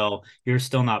 right? Yeah. So you're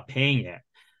still not paying it.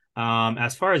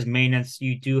 As far as maintenance,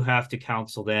 you do have to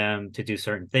counsel them to do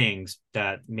certain things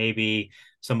that maybe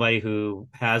somebody who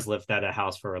has lived at a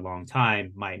house for a long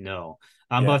time might know.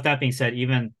 But Yeah. with that being said,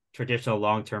 even traditional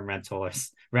long-term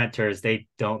renters, they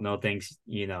don't know things,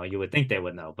 you would think they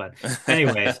would know. But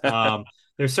anyways,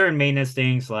 there's certain maintenance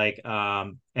things like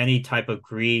any type of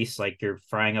grease, like you're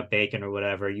frying up bacon or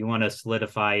whatever, you want to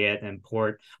solidify it and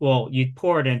you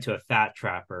pour it into a fat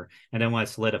trapper, and then when it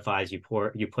solidifies, you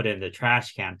put it in the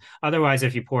trash can. Otherwise,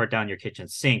 if you pour it down your kitchen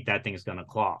sink, that thing's gonna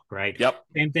clog, right? Yep.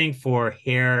 Same thing for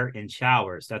hair in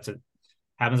showers.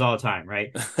 Happens all the time,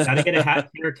 right? Got to get a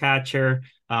hair catcher.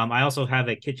 I also have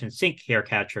a kitchen sink hair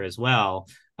catcher as well,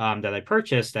 that I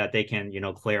purchased that they can,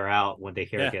 clear out when the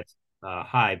hair Yeah. gets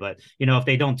high. But if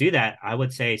they don't do that, I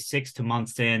would say 6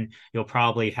 months in, you'll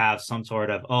probably have some sort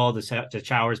of the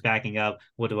shower's backing up.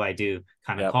 What do I do?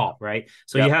 Kind of Yep. call, right?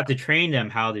 So you Yep. have to train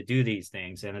them how to do these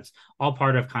things, and it's all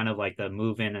part of kind of like the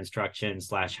move-in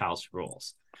instruction/house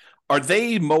rules. Are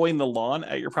they mowing the lawn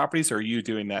at your properties, or are you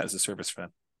doing that as a service fan?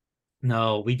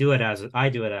 No, I do it as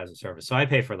a service. So I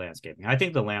pay for landscaping. I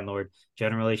think the landlord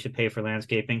generally should pay for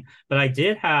landscaping, but I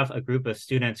did have a group of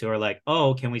students who are like,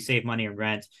 "Oh, can we save money in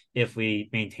rent if we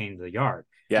maintain the yard?"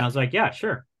 And I Yeah. was like, "Yeah,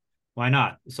 sure. Why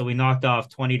not?" So we knocked off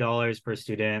 $20 per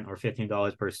student or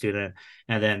 $15 per student,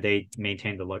 and then they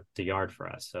maintained the yard for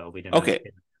us. So we didn't have to Okay.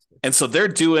 pay. And so they're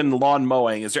doing lawn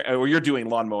mowing. Or you're doing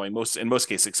lawn mowing in most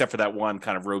cases, except for that one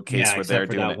kind of road case Yeah, where they're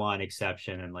except for doing that it. one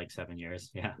exception in like 7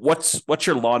 years. Yeah. What's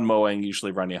your lawn mowing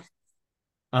usually run you?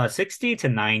 60 to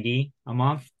 90 a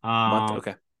month. Month?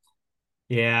 Okay.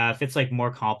 Yeah, if it's like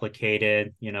more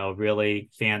complicated, really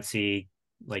fancy,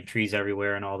 like trees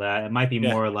everywhere and all that, it might be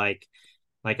Yeah. more like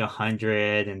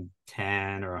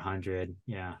 110 or 100.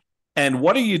 Yeah. And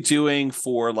what are you doing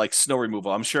for like snow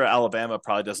removal? I'm sure Alabama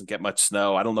probably doesn't get much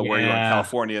snow. I don't know where you are in Yeah.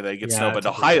 California they get snow, Yeah, but it's a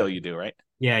good Ohio question. you do, right?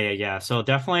 Yeah. So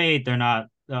definitely they're not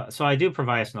so I do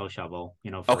provide a snow shovel,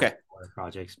 for Okay.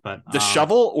 projects, but The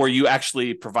shovel, or you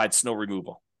actually provide snow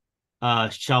removal?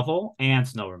 shovel and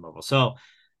snow removal. So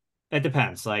it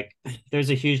depends. Like, there's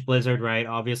a huge blizzard, right?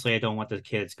 Obviously, I don't want the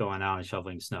kids going out and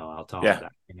shoveling snow. I'll tell them Yeah.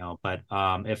 that. But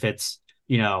if it's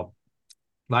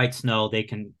light snow, they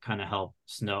can kind of help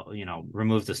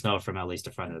remove the snow from at least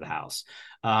the front of the house.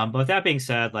 But with that being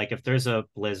said, like if there's a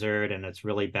blizzard and it's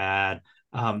really bad,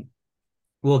 um,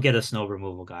 we'll get a snow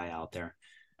removal guy out there.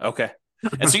 Okay.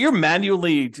 And so you're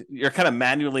kind of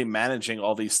manually managing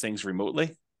all these things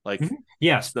remotely, like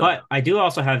Yes, so. but I do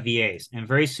also have VAs, and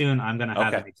very soon I'm going to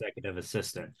have Okay. an executive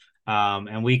assistant.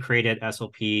 And we created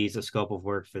SOPs, a scope of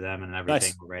work for them, and everything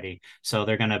Nice. already. So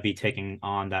they're going to be taking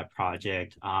on that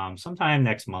project sometime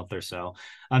next month or so.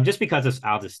 Just because it's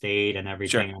out of state and Sure.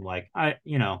 everything, I'm like,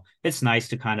 it's nice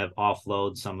to kind of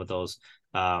offload some of those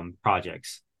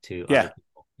projects to other Yeah.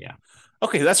 people. Yeah.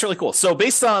 Okay, that's really cool. So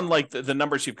based on like the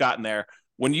numbers you've gotten there,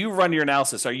 when you run your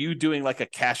analysis, are you doing like a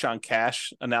cash on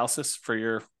cash analysis for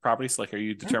your properties? Like, are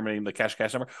you determining the cash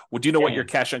number? Well, do you know what Yeah. your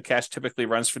cash on cash typically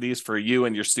runs for these for you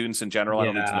and your students in general? I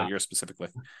don't need to know Yeah. yours specifically.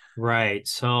 Right.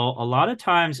 So a lot of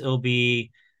times it'll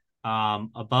be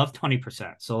above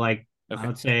 20%. So like I Okay.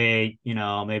 would say,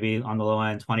 maybe on the low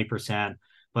end 20%,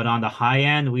 but on the high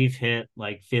end we've hit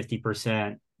like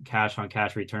 50% cash on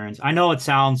cash returns. I know it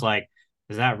sounds like,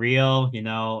 is that real?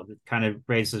 It kind of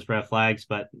raises red flags,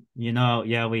 but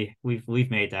yeah, we've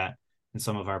made that in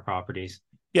some of our properties.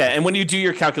 Yeah, and when you do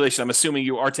your calculation, I'm assuming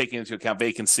you are taking into account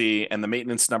vacancy and the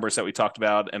maintenance numbers that we talked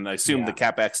about, and I assume the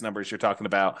Yeah. CapEx numbers you're talking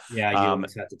about, Yeah, you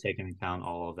always have to take into account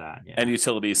all of that. and Yeah.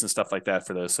 utilities and stuff like that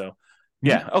for those. So Mhm.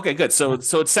 yeah, okay, good. So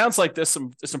Yeah. it sounds like there's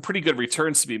some pretty good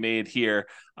returns to be made here,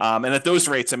 and at those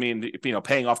rates, I mean,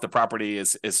 paying off the property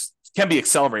is can be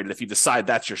accelerated if you decide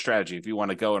that's your strategy. If you want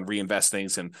to go and reinvest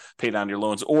things and pay down your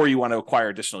loans, or you want to acquire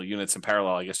additional units in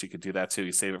parallel, I guess you could do that too.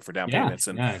 You save it for down Yeah, payments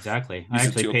and yeah, exactly. I use it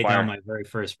actually to paid down acquire. my very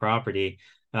first property,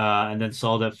 and then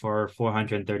sold it for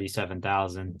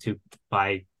 437,000 to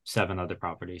buy 7 other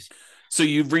properties. So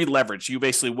you re-leveraged. You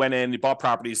basically went in, you bought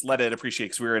properties, let it appreciate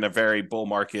because we were in a very bull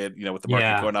market, with the market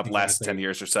Yeah, going up last 10 exactly.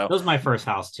 years or so. That was my first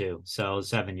house too, so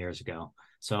 7 years ago.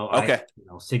 So Okay.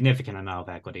 significant amount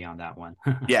of equity on that one.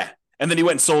 Yeah. And then you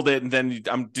went and sold it. And then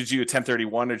did you a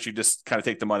 1031 or did you just kind of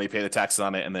take the money, pay the taxes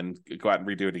on it, and then go out and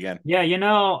redo it again? Yeah,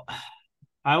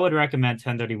 I would recommend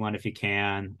 1031 if you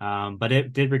can, but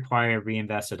it did require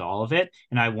reinvested all of it,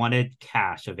 and I wanted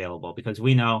cash available because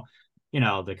we know,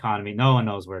 the economy. No one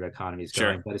knows where the economy is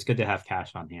Sure. going, but it's good to have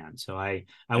cash on hand. So I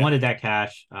Yeah. wanted that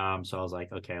cash, so I was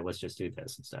like, okay, let's just do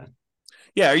this instead.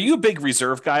 Yeah. Are you a big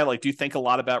reserve guy? Like, do you think a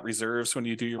lot about reserves when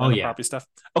you do your Oh rental yeah. property stuff?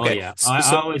 Oh Okay. yeah.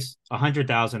 I always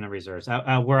 100,000 in reserves.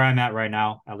 Where I'm at right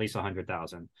now, at least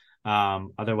 100,000.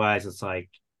 Otherwise it's like,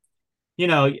 you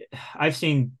know, I've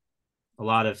seen a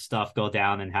lot of stuff go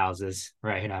down in houses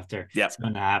right after Yeah.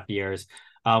 7.5 years.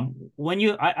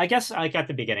 When I guess like at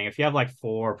the beginning, if you have like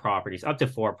four properties, up to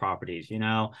four properties, you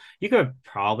know, you could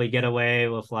probably get away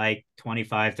with like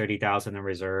 25, 30,000 in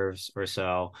reserves or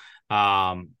so.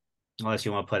 Um, Unless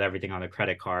you want to put everything on a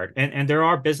credit card. And there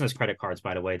are business credit cards,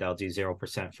 by the way, that'll do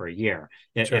 0% for a year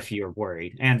Sure. if you're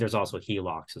worried. And there's also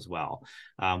HELOCs as well,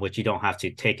 which you don't have to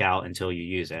take out until you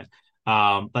use it.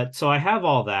 But so I have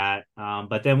all that.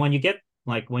 But then when you get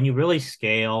like when you really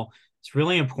scale, it's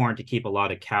really important to keep a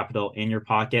lot of capital in your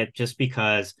pocket just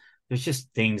because there's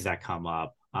just things that come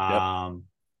up. Yep.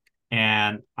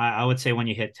 And I would say when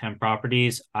you hit 10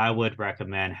 properties, I would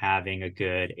recommend having a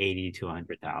good 80 to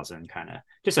 100,000 kind of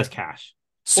just as cash.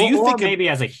 So you Or think of maybe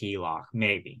as a HELOC,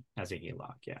 maybe as a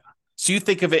HELOC. Yeah. So you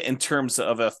think of it in terms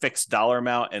of a fixed dollar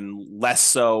amount and less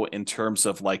so in terms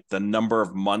of like the number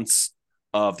of months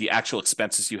of the actual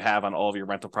expenses you have on all of your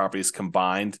rental properties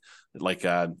combined, like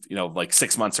like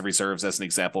 6 months of reserves as an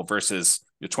example versus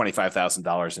your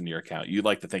 $25,000 in your account. You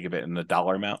like to think of it in the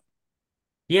dollar amount.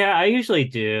 Yeah, I usually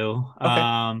do.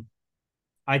 Okay,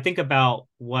 I think about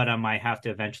what I might have to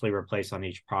eventually replace on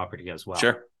each property as well.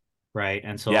 sure, Right.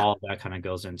 And so yeah, all of that kind of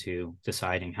goes into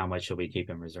deciding how much should we keep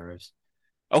in reserves.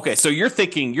 okay. So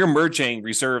you're merging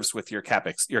reserves with your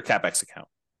capex account.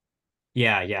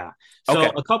 Yeah, yeah. So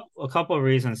Okay, a couple of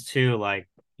reasons too, like,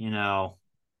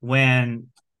 when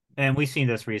and we've seen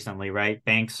this recently, right?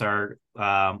 Banks are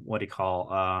what do you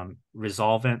call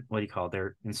resolvent? What do you call it?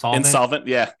 They're insolvent. insolvent,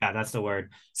 yeah. Yeah, that's the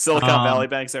word. Silicon Valley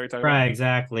banks that we're talking about. Right,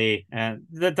 exactly. And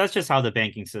that's just how the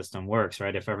banking system works,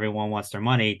 right? If everyone wants their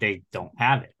money, they don't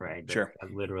have it, right? Sure,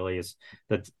 That literally is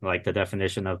like the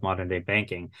definition of modern day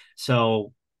banking.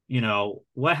 So,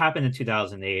 what happened in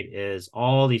 2008 is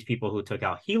all these people who took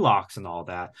out HELOCs and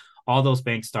all those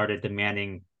banks started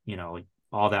demanding,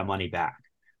 all that money back,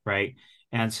 right?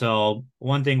 And so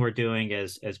one thing we're doing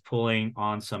is pulling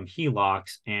on some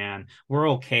HELOCs, and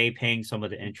we're okay paying some of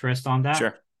the interest on that,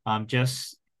 sure,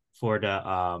 just for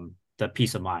the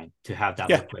peace of mind to have that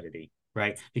yeah. liquidity,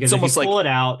 right? It's Because if you almost pull like it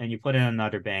out and you put it in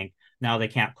another bank, now they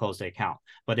can't close the account.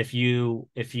 But if you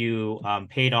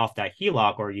paid off that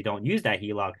HELOC or you don't use that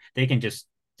HELOC, they can just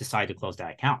decide to close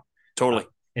that account. Uh, totally,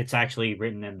 it's actually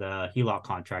written in the HELOC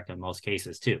contract in most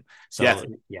cases too. yeah, So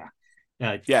yeah,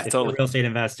 yeah, if you're a totally. real estate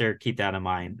investor, keep that in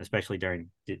mind, especially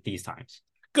during these times.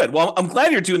 Good. Well, I'm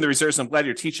glad you're doing the reserves. I'm glad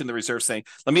you're teaching the reserves thing.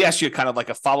 Let me ask you kind of like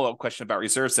a follow-up question about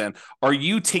reserves then. Are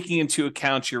you taking into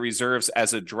account your reserves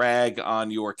as a drag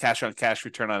on your cash on cash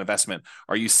return on investment?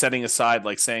 Are you setting aside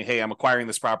like saying, hey, I'm acquiring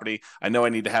this property. I know I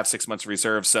need to have 6 months of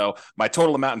reserve. So my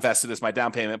total amount invested is my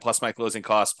down payment plus my closing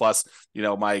costs plus,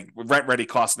 my rent ready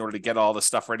costs in order to get all the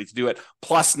stuff ready to do it.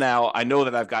 Plus now I know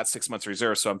that I've got 6 months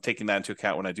reserve. So I'm taking that into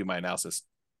account when I do my analysis.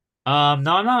 No, I'm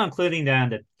not including that in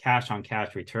the cash on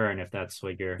cash return if that's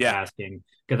what you're Yeah. asking,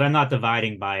 because I'm not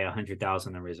dividing by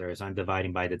 100,000 in reserves. I'm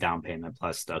dividing by the down payment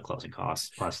plus the closing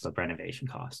costs plus the renovation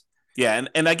costs. Yeah,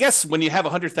 and I guess when you have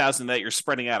 100,000 that you're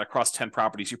spreading out across 10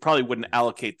 properties, you probably wouldn't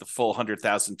allocate the full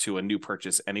 100,000 to a new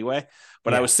purchase anyway.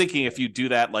 But I Yeah, was thinking if you do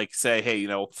that, like say, hey,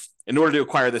 in order to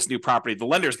acquire this new property, the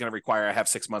lender is going to require I have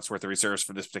 6 months worth of reserves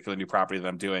for this particular new property that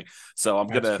I'm doing. So I'm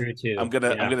that's gonna true I'm too. gonna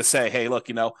I'm Yeah, gonna say, hey, look,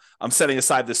 I'm setting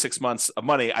aside this 6 months of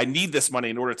money. I need this money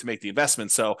in order to make the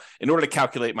investment. So in order to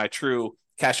calculate my true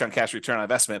cash on cash return on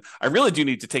investment, I really do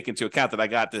need to take into account that I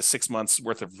got this 6 months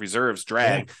worth of reserves yeah,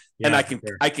 drag, and yeah, I for can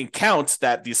sure. I can count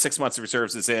that these 6 months of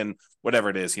reserves is in whatever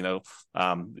it is, your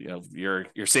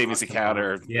savings Awesome. account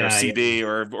or Yeah, yeah, CD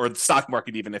or the stock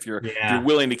market, even if you're yeah,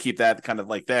 willing to keep that kind of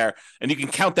like there, and you can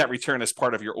count that return as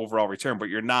part of your overall return, but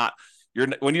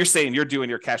when you're saying you're doing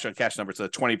your cash on cash number to the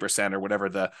 20% or whatever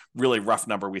the really rough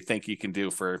number we think you can do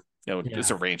for it's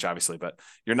yeah. a range obviously, but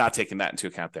you're not taking that into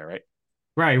account there, right?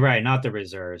 Right, right, not the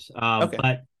reserves. Okay.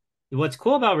 But what's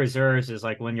cool about reserves is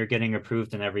like when you're getting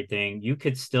approved and everything, you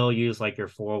could still use like your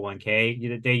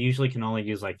 401k. They usually can only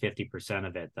use like 50%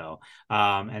 of it though.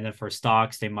 And then for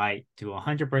stocks, they might do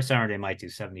 100% or they might do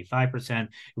 75%.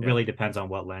 It Yeah. really depends on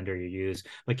what lender you use.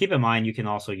 But keep in mind, you can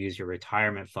also use your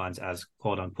retirement funds as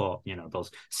quote unquote, those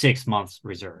 6 months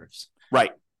reserves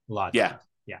Right. a lot of Yeah. times.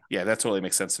 Yeah. Yeah, that totally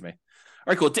makes sense to me. All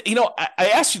right, cool.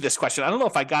 I asked you this question. I don't know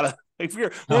if I got a if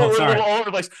we're Oh, a little sorry. all over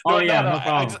the place. Oh No, no, yeah, no. no I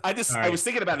problem. just I just I was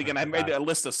Sorry. thinking about it again. I I made forgot. a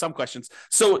list of some questions.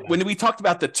 So Yeah. when we talked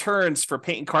about the turns for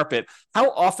paint and carpet,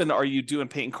 how often are you doing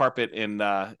paint and carpet in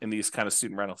these kind of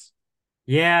student rentals?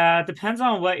 Yeah, it depends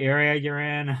on what area you're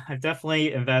in. I've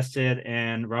definitely invested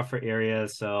in rougher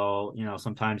areas. So,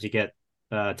 sometimes you get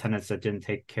tenants that didn't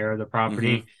take care of the Hmm.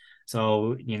 property.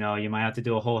 So, you might have to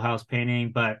do a whole house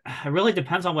painting, but it really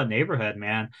depends on what neighborhood,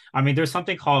 man. I mean, there's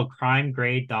something called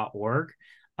crimegrade.org.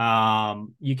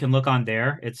 You can look on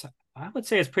there. I would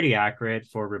say it's pretty accurate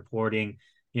for reporting,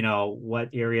 what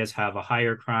areas have a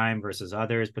higher crime versus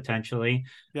others potentially.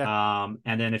 Yeah.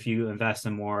 And then if you invest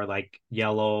in more like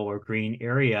yellow or green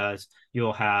areas,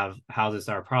 you'll have houses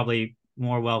that are probably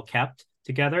more well kept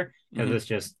together because Hmm. it's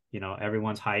just,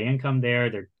 everyone's high income there.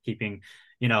 They're keeping,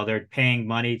 they're paying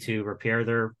money to repair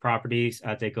their properties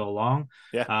as they go along.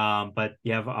 Yeah. But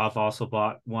I've also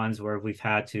bought ones where we've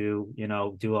had to,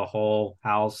 do a whole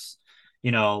house,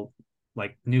 you know,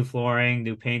 like new flooring,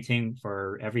 new painting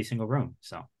for every single room.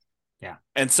 So yeah.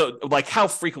 And so, like, how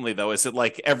frequently though? Is it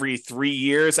like every 3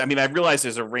 years? I mean, I realize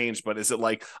there's a range, but is it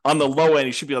like on the low end,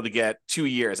 you should be able to get 2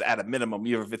 years at a minimum,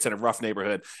 even if it's in a rough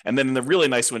neighborhood, and then in the really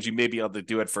nice ones, you may be able to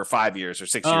do it for 5 years or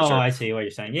 6 years, Oh, or I see what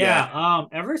you're saying. yeah. Yeah,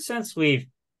 ever since we've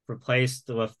replaced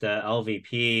with the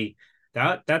LVP,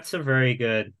 that's a very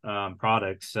good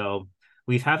product. So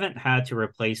we haven't had to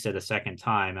replace it a second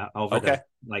time over the Okay.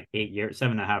 like 8 years,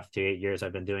 7.5 to 8 years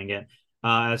I've been doing it.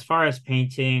 As far as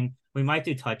painting, we might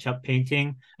do touch-up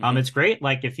painting. Hmm. It's great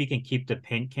like if you can keep the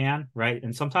paint can, right?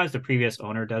 And sometimes the previous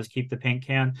owner does keep the paint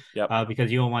can, Yep. because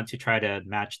you don't want to try to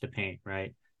match the paint,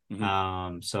 right?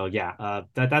 Hmm. So yeah,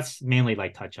 that's mainly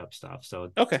like touch up stuff.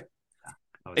 So Okay. yeah,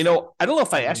 I would say I don't know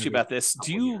if I maybe asked you every about this. Do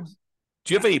couple of you years.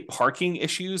 do you have Yeah. any parking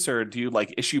issues, or do you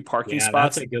like issue parking Yeah,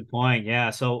 that's spots? a good point.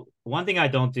 Yeah. So one thing I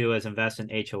don't do is invest in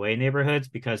HOA neighborhoods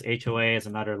because HOA is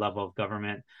another level of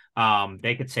government.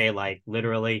 They could say like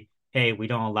literally, hey, we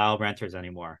don't allow renters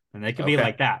anymore. And they could be Okay.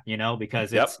 like that,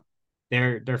 because Yep.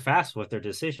 they're fast with their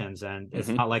decisions, and it's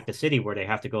Hmm. not like the city where they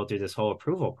have to go through this whole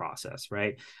approval process,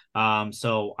 right?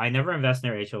 So I never invest in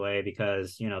their HOA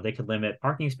because they could limit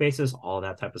parking spaces, all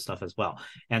that type of stuff as well.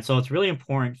 And so it's really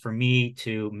important for me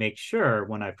to make sure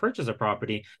when I purchase a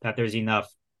property that there's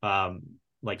enough um,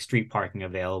 like street parking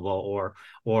available,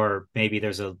 or maybe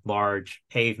there's a large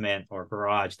pavement or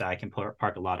garage that I can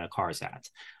park a lot of cars at.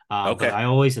 But Okay. I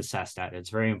always assess that. It's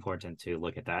very important to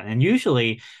look at that. And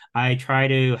usually I try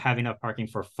to have enough parking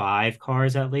for 5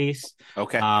 cars at least.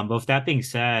 Okay. But with that being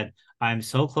said, I'm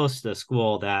so close to the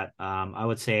school that I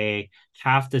would say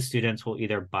half the students will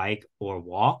either bike or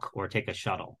walk or take a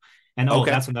shuttle. And oh,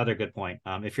 Okay. that's another good point.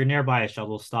 If you're nearby a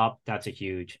shuttle stop, that's a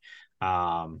huge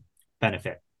um,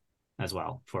 benefit as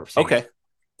well for safety. Okay.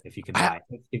 If you can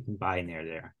buy near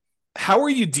there. How are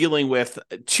you dealing with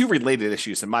two related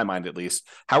issues in my mind, at least?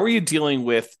 How are you dealing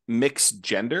with mixed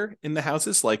gender in the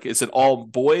houses? Like, is it all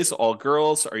boys, all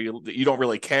girls? Are you don't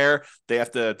really care?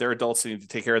 They're adults, they need to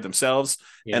take care of themselves.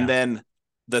 And Yeah. then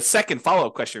the second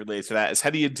follow-up question related to that is, how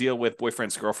do you deal with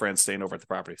boyfriends, girlfriends staying over at the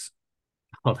properties?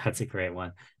 Oh, that's a great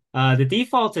one. The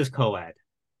default is co-ed.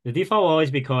 The default will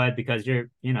always be co-ed because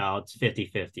it's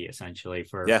 50-50 essentially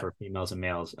for Yeah. females and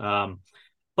males.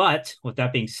 But with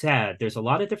that being said, there's a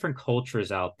lot of different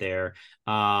cultures out there.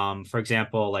 For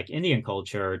example, like Indian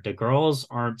culture, the girls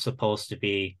aren't supposed to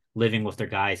be living with their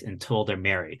guys until they're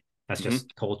married. That's Hmm.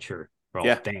 just cultural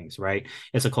Yeah. things, right?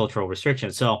 It's a cultural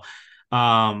restriction. So,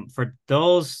 for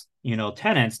those,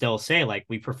 tenants, they'll say like,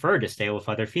 we prefer to stay with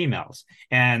other females.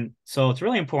 And so it's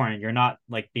really important. You're not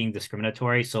like being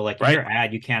discriminatory. So like in Right. your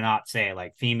ad, you cannot say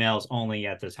like females only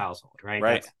at this household, right?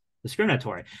 Right. That's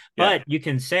discriminatory. Yeah. But you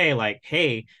can say like,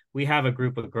 hey, we have a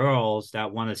group of girls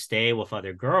that want to stay with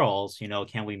other girls,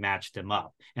 can we match them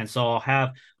up? And so I'll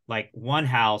have like one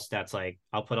house that's like,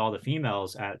 I'll put all the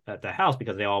females at the house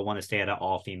because they all want to stay at an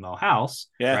all female house,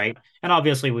 Yeah. right? And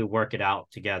obviously we work it out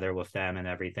together with them and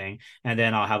everything. And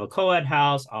then I'll have a co-ed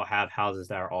house. I'll have houses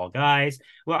that are all guys.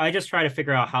 Well, I just try to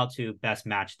figure out how to best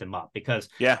match them up because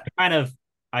Yeah.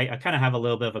 I kind of have a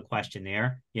little bit of a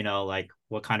questionnaire, like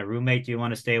what kind of roommate do you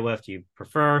want to stay with? Do you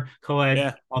prefer co-ed,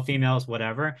 Yeah. all females,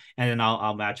 whatever? And then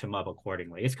I'll match them up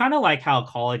accordingly. It's kind of like how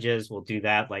colleges will do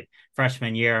that, like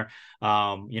freshman year.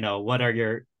 What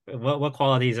are what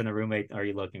qualities in a roommate are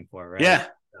you looking for, right? Yeah.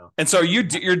 So And so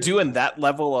you're doing that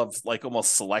level of like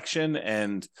almost selection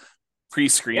and yeah,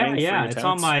 pre-screening for yeah. your It's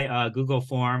on tenants? my Google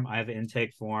form. I have an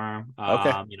intake form.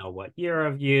 Okay. What year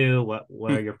of you, what Hmm.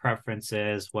 are your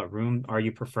preferences, what room are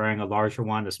you preferring, a larger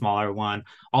one, a smaller one,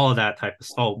 all of that type of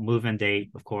stuff. Oh, move-in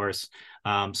date, of course.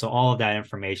 So all of that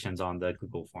information's on the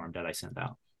Google form that I send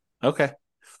out. Okay.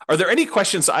 Are there any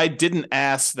questions I didn't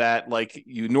ask that like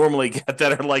you normally get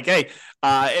that are like, hey,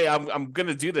 I'm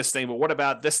gonna do this thing, but what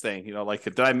about this thing? Like,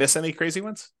 did I miss any crazy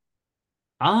ones?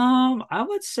 I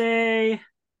would say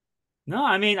No,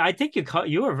 I mean, I think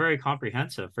you were very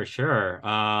comprehensive for sure.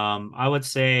 I would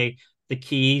say the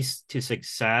keys to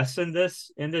success in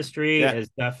this industry Yeah. is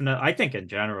definitely, I think in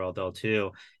general though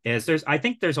too, is I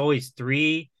think there's always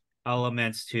three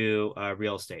elements to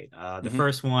real estate. The Hmm.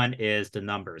 first one is the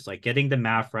numbers, like getting the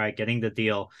math right, getting the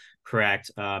deal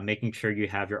correct, making sure you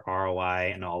have your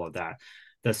ROI and all of that.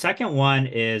 The second one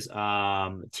is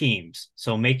teams.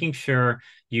 So making sure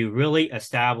you really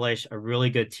establish a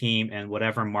really good team in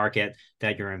whatever market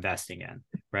that you're investing in,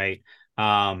 right?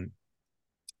 Um,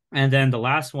 and then the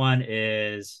last one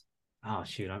is, oh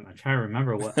shoot, I'm trying to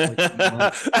remember which one it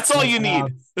was. That's all But you need.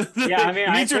 yeah, I mean,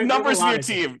 You need your there's a numbers in lot your of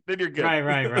things. team, then you're good.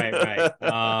 Right.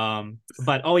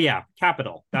 But oh yeah,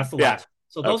 capital. That's the Yeah. last.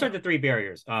 So those Okay. are the three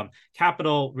barriers.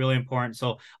 Capital really important.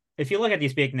 So if you look at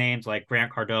these big names like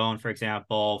Grant Cardone, for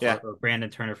example, Yeah. or Brandon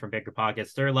Turner from Bigger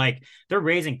Pockets, they're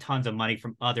raising tons of money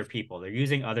from other people. They're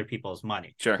using other people's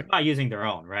money. Sure. They're not using their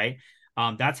own, right?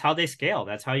 That's how they scale.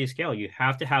 That's how you scale. You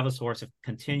have to have a source of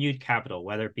continued capital,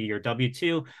 whether it be your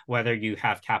W-2, whether you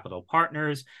have capital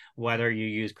partners, whether you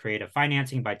use creative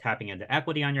financing by tapping into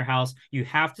equity on your house. You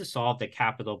have to solve the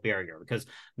capital barrier because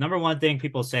number one thing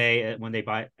people say when they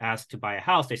ask to buy a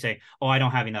house, they say, "Oh, I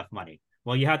don't have enough money."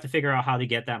 Well, you have to figure out how to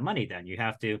get that money. Then you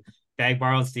have to beg,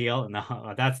 borrow, steal, and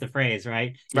that's the phrase,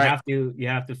 right? Right. You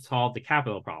have to solve the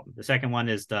capital problem. The second one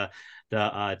is the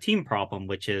team problem,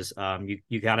 which is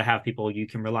you got to have people you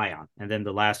can rely on. And then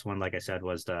the last one, like I said,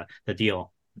 was the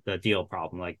deal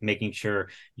problem, like making sure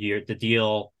the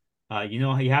deal.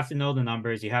 You have to know the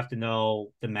numbers, you have to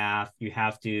know the math, you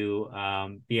have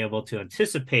to be able to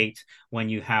anticipate when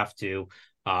you have to,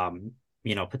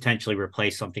 potentially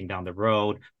replace something down the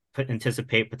road,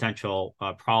 anticipate potential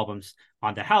problems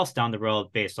on the house down the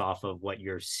road based off of what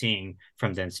you're seeing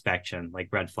from the inspection, like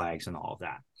red flags and all of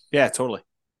that. Yeah, totally.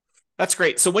 That's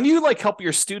great. So when you like help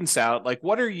your students out, like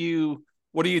what are you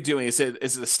doing? Is it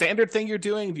a standard thing you're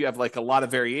doing? Do you have like a lot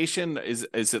of variation? Is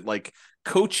it like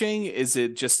coaching? Is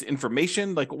it just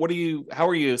information? Like how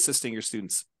are you assisting your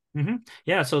students? Mm-hmm.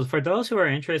 Yeah. So for those who are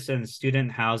interested in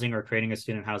student housing or creating a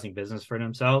student housing business for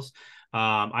themselves,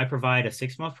 I provide a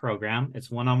 6-month program. It's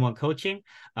one-on-one coaching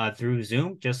through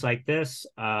Zoom, just like this.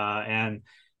 And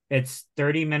it's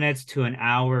 30 minutes to an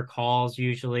hour calls,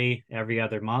 usually every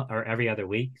other month or every other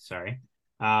week. Sorry.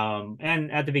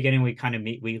 And at the beginning, we kind of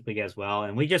meet weekly as well.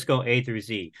 And we just go A through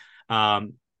Z.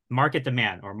 Um, Market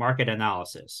demand or market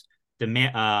analysis,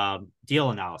 deal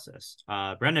analysis,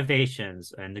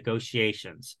 renovations and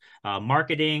negotiations,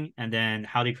 marketing, and then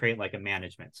how to create like a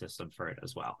management system for it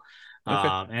as well.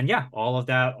 Okay. And yeah, all of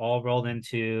that all rolled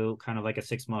into kind of like a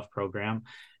 6-month program.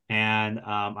 And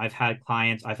I've had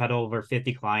over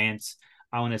 50 clients.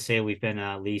 I want to say we've been in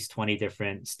at least 20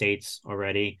 different states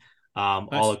already, all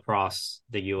Nice. across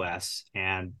the US.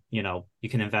 And, you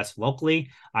can invest locally.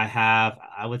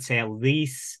 I would say at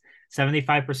least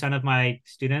 75% of my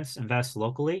students invest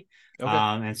locally. Okay.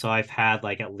 And so I've had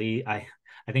like at least, I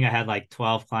think I had like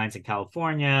 12 clients in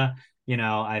California.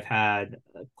 I've had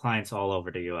clients all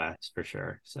over the US for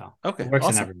sure. So it Okay. works in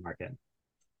Awesome. every market.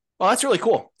 Well, that's really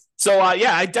cool. So,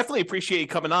 yeah, I definitely appreciate you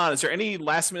coming on. Is there any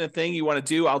last minute thing you want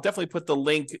to do? I'll definitely put the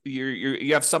link.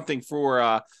 You have something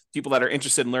for people that are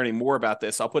interested in learning more about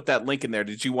this. I'll put that link in there.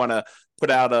 Did you want to put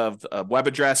out a web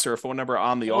address or a phone number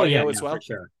on the Oh yeah, audio as yeah, for well?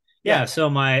 sure. Yeah. Yeah, so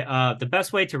my the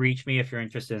best way to reach me if you're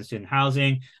interested in student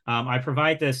housing, I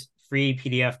provide this free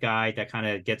PDF guide that kind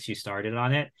of gets you started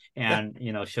on it Yeah.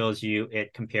 and shows you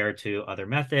it compared to other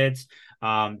methods.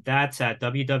 That's at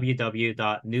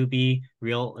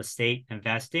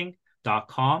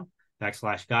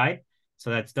www.newbierealestateinvesting.com/guide. So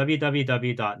that's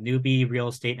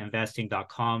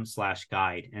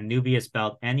www.newbierealestateinvesting.com/guide. And newbie is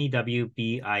spelled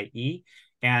NEWBIE.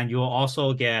 And you'll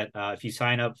also get, if you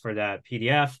sign up for that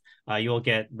PDF, you'll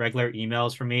get regular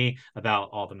emails from me about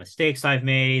all the mistakes I've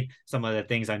made, some of the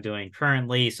things I'm doing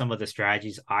currently, some of the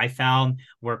strategies I found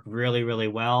work really, really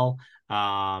well.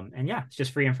 And yeah, it's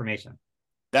just free information.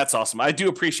 That's awesome. I do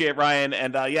appreciate it, Ryan.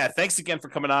 And yeah, thanks again for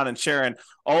coming on and sharing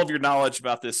all of your knowledge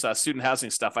about this student housing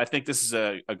stuff. I think this is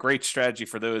a great strategy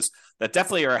for those that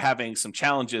definitely are having some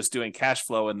challenges doing cash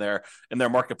flow in their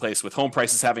marketplace, with home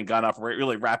prices having gone up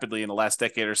really rapidly in the last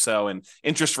decade or so, and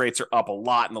interest rates are up a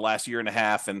lot in the last year and a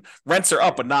half, and rents are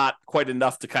up, but not quite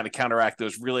enough to kind of counteract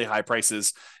those really high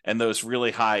prices and those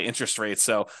really high interest rates.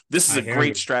 So this is I a hear great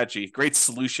you. strategy, great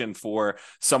solution for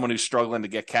someone who's struggling to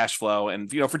get cash flow,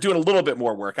 and for doing a little bit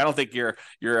more work. I don't think you're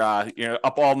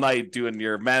up all night doing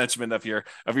your management of your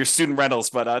student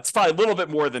rentals, but it's probably a little bit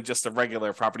more than just a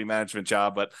regular property management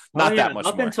job, but Oh not yeah, that much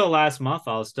up more. until last month,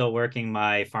 I was still working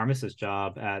my pharmacist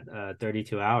job at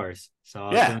 32 hours. So I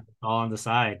was Yeah. doing it all on the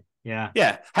side. Yeah.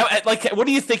 Yeah. How, like, what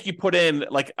do you think you put in,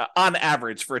 like, on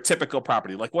average for a typical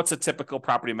property? Like, what's a typical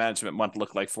property management month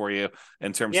look like for you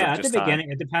in terms of Yeah, at the just time? beginning,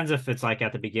 it depends if it's like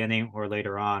at the beginning or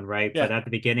later on, right? But Yeah. at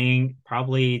the beginning,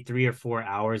 probably 3 or 4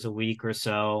 hours a week or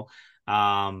so,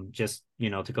 just,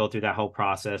 to go through that whole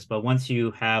process. But once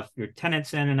you have your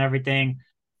tenants in and everything,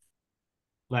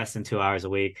 less than 2 hours a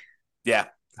week, Yeah.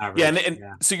 Yeah. And, average.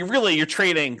 Yeah, so you're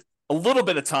trading a little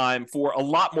bit of time for a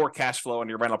lot more cash flow on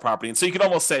your rental property. And so you could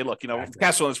almost say, look, exactly.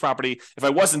 cash flow on this property, if I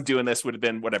wasn't doing this, would have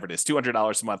been whatever it is,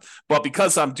 $200 a month. But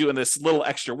because I'm doing this little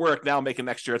extra work, now I'm making an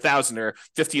extra 1,000 or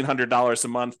 $1,500 a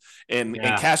month in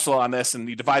Yeah. cash flow on this. And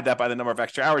you divide that by the number of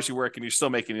extra hours you work, and you're still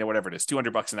making, whatever it is,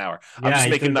 $200 an hour. I'm Yeah, just the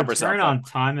making numbers return up, though. on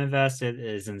time invested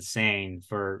is insane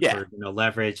for Yeah.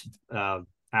 leverage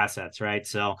assets, right?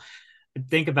 So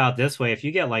think about this way: if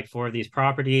you get like 4 of these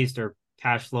properties, they're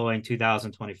cash flowing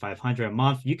 2,000, 2,500 a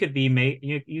month. You could be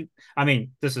I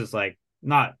mean, this is like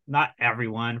not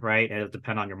everyone, right? It'll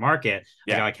depend on your market.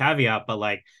 I Yeah. got a caveat, but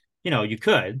like, you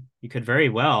could very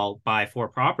well buy 4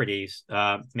 properties,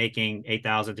 making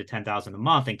 8,000 to 10,000 a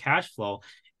month in cash flow.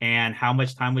 And how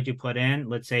much time would you put in?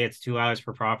 Let's say it's 2 hours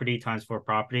per property times 4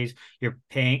 properties. You're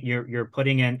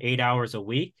putting in 8 hours a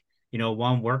week,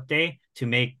 one work day to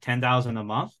make 10,000 a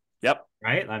month, Yep.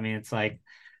 right? I mean, it's like,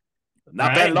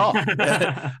 Not bad right? at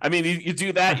all. I mean, you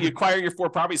do that, you acquire your 4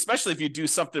 properties, especially if you do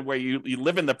something where you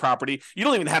live in the property. You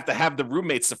don't even have to have the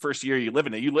roommates the first year you live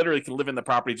in it. You literally can live in the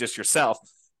property just yourself.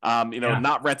 Yeah.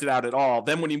 Not rent it out at all.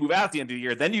 Then when you move out at the end of the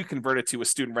year, then you convert it to a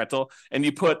student rental, and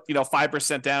you put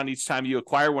 5% down each time you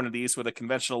acquire one of these with a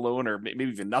conventional loan, or maybe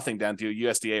even nothing down to a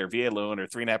USDA or VA loan, or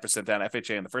 3.5% down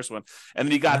FHA in the first one. And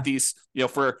then you got these,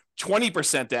 for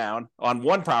 20% down on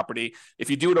one property. If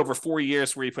you do it over 4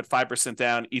 years, where you put 5%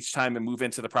 down each time and move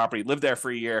into the property, live there for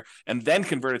a year, and then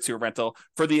convert it to a rental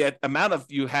for the amount of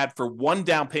you had for one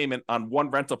down payment on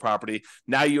one rental property.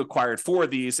 Now you acquired 4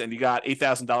 of these, and you got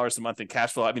 $8,000 a month in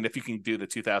cash flow. I mean, if you can do the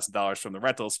 $2,000 from the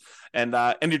rentals, and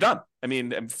you're done. I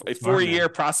mean, a Smart, man. 4-year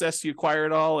process, you acquire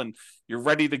it all, and you're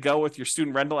ready to go with your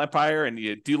student rental empire, and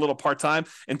you do a little part-time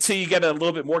until you get a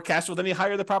little bit more cash flow. Then you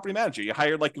hire the property manager. You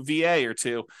hire like a VA or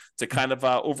two to kind of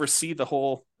oversee the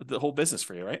whole business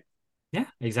for you, right? Yeah,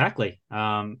 exactly.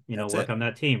 That's Work it. on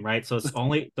that team, right? So it's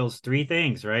only those 3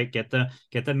 things, right? Get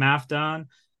the math down,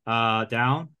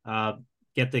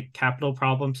 get the capital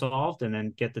problem solved, and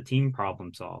then get the team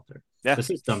problem solved, or Yeah, the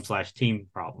system/team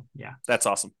problem. Yeah. that's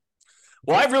awesome.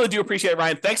 Well, I really do appreciate it,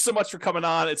 Ryan. Thanks so much for coming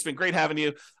on. It's been great having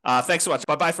you. Thanks so much.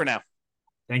 Bye-bye for now.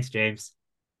 Thanks, James.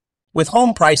 With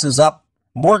home prices up,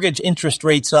 mortgage interest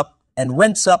rates up, and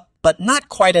rents up, but not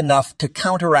quite enough to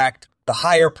counteract the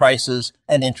higher prices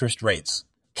and interest rates.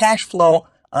 Cash flow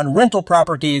on rental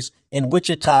properties in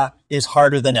Wichita is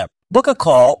harder than ever. Book a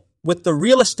call with the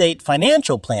Real Estate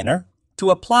Financial Planner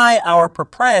to apply our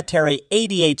proprietary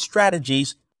 88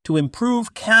 strategies to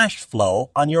improve cash flow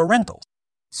on your rentals.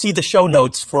 See the show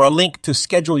notes for a link to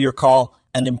schedule your call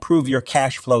and improve your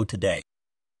cash flow today.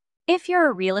 If you're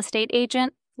a real estate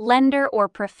agent, lender, or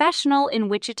professional in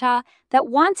Wichita that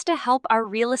wants to help our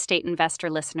real estate investor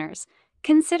listeners,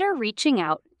 consider reaching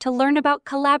out to learn about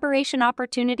collaboration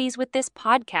opportunities with this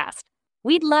podcast.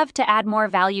 We'd love to add more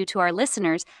value to our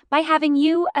listeners by having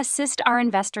you assist our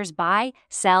investors buy,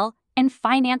 sell, and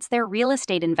finance their real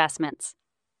estate investments.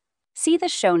 See the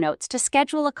show notes to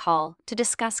schedule a call to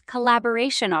discuss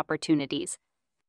collaboration opportunities.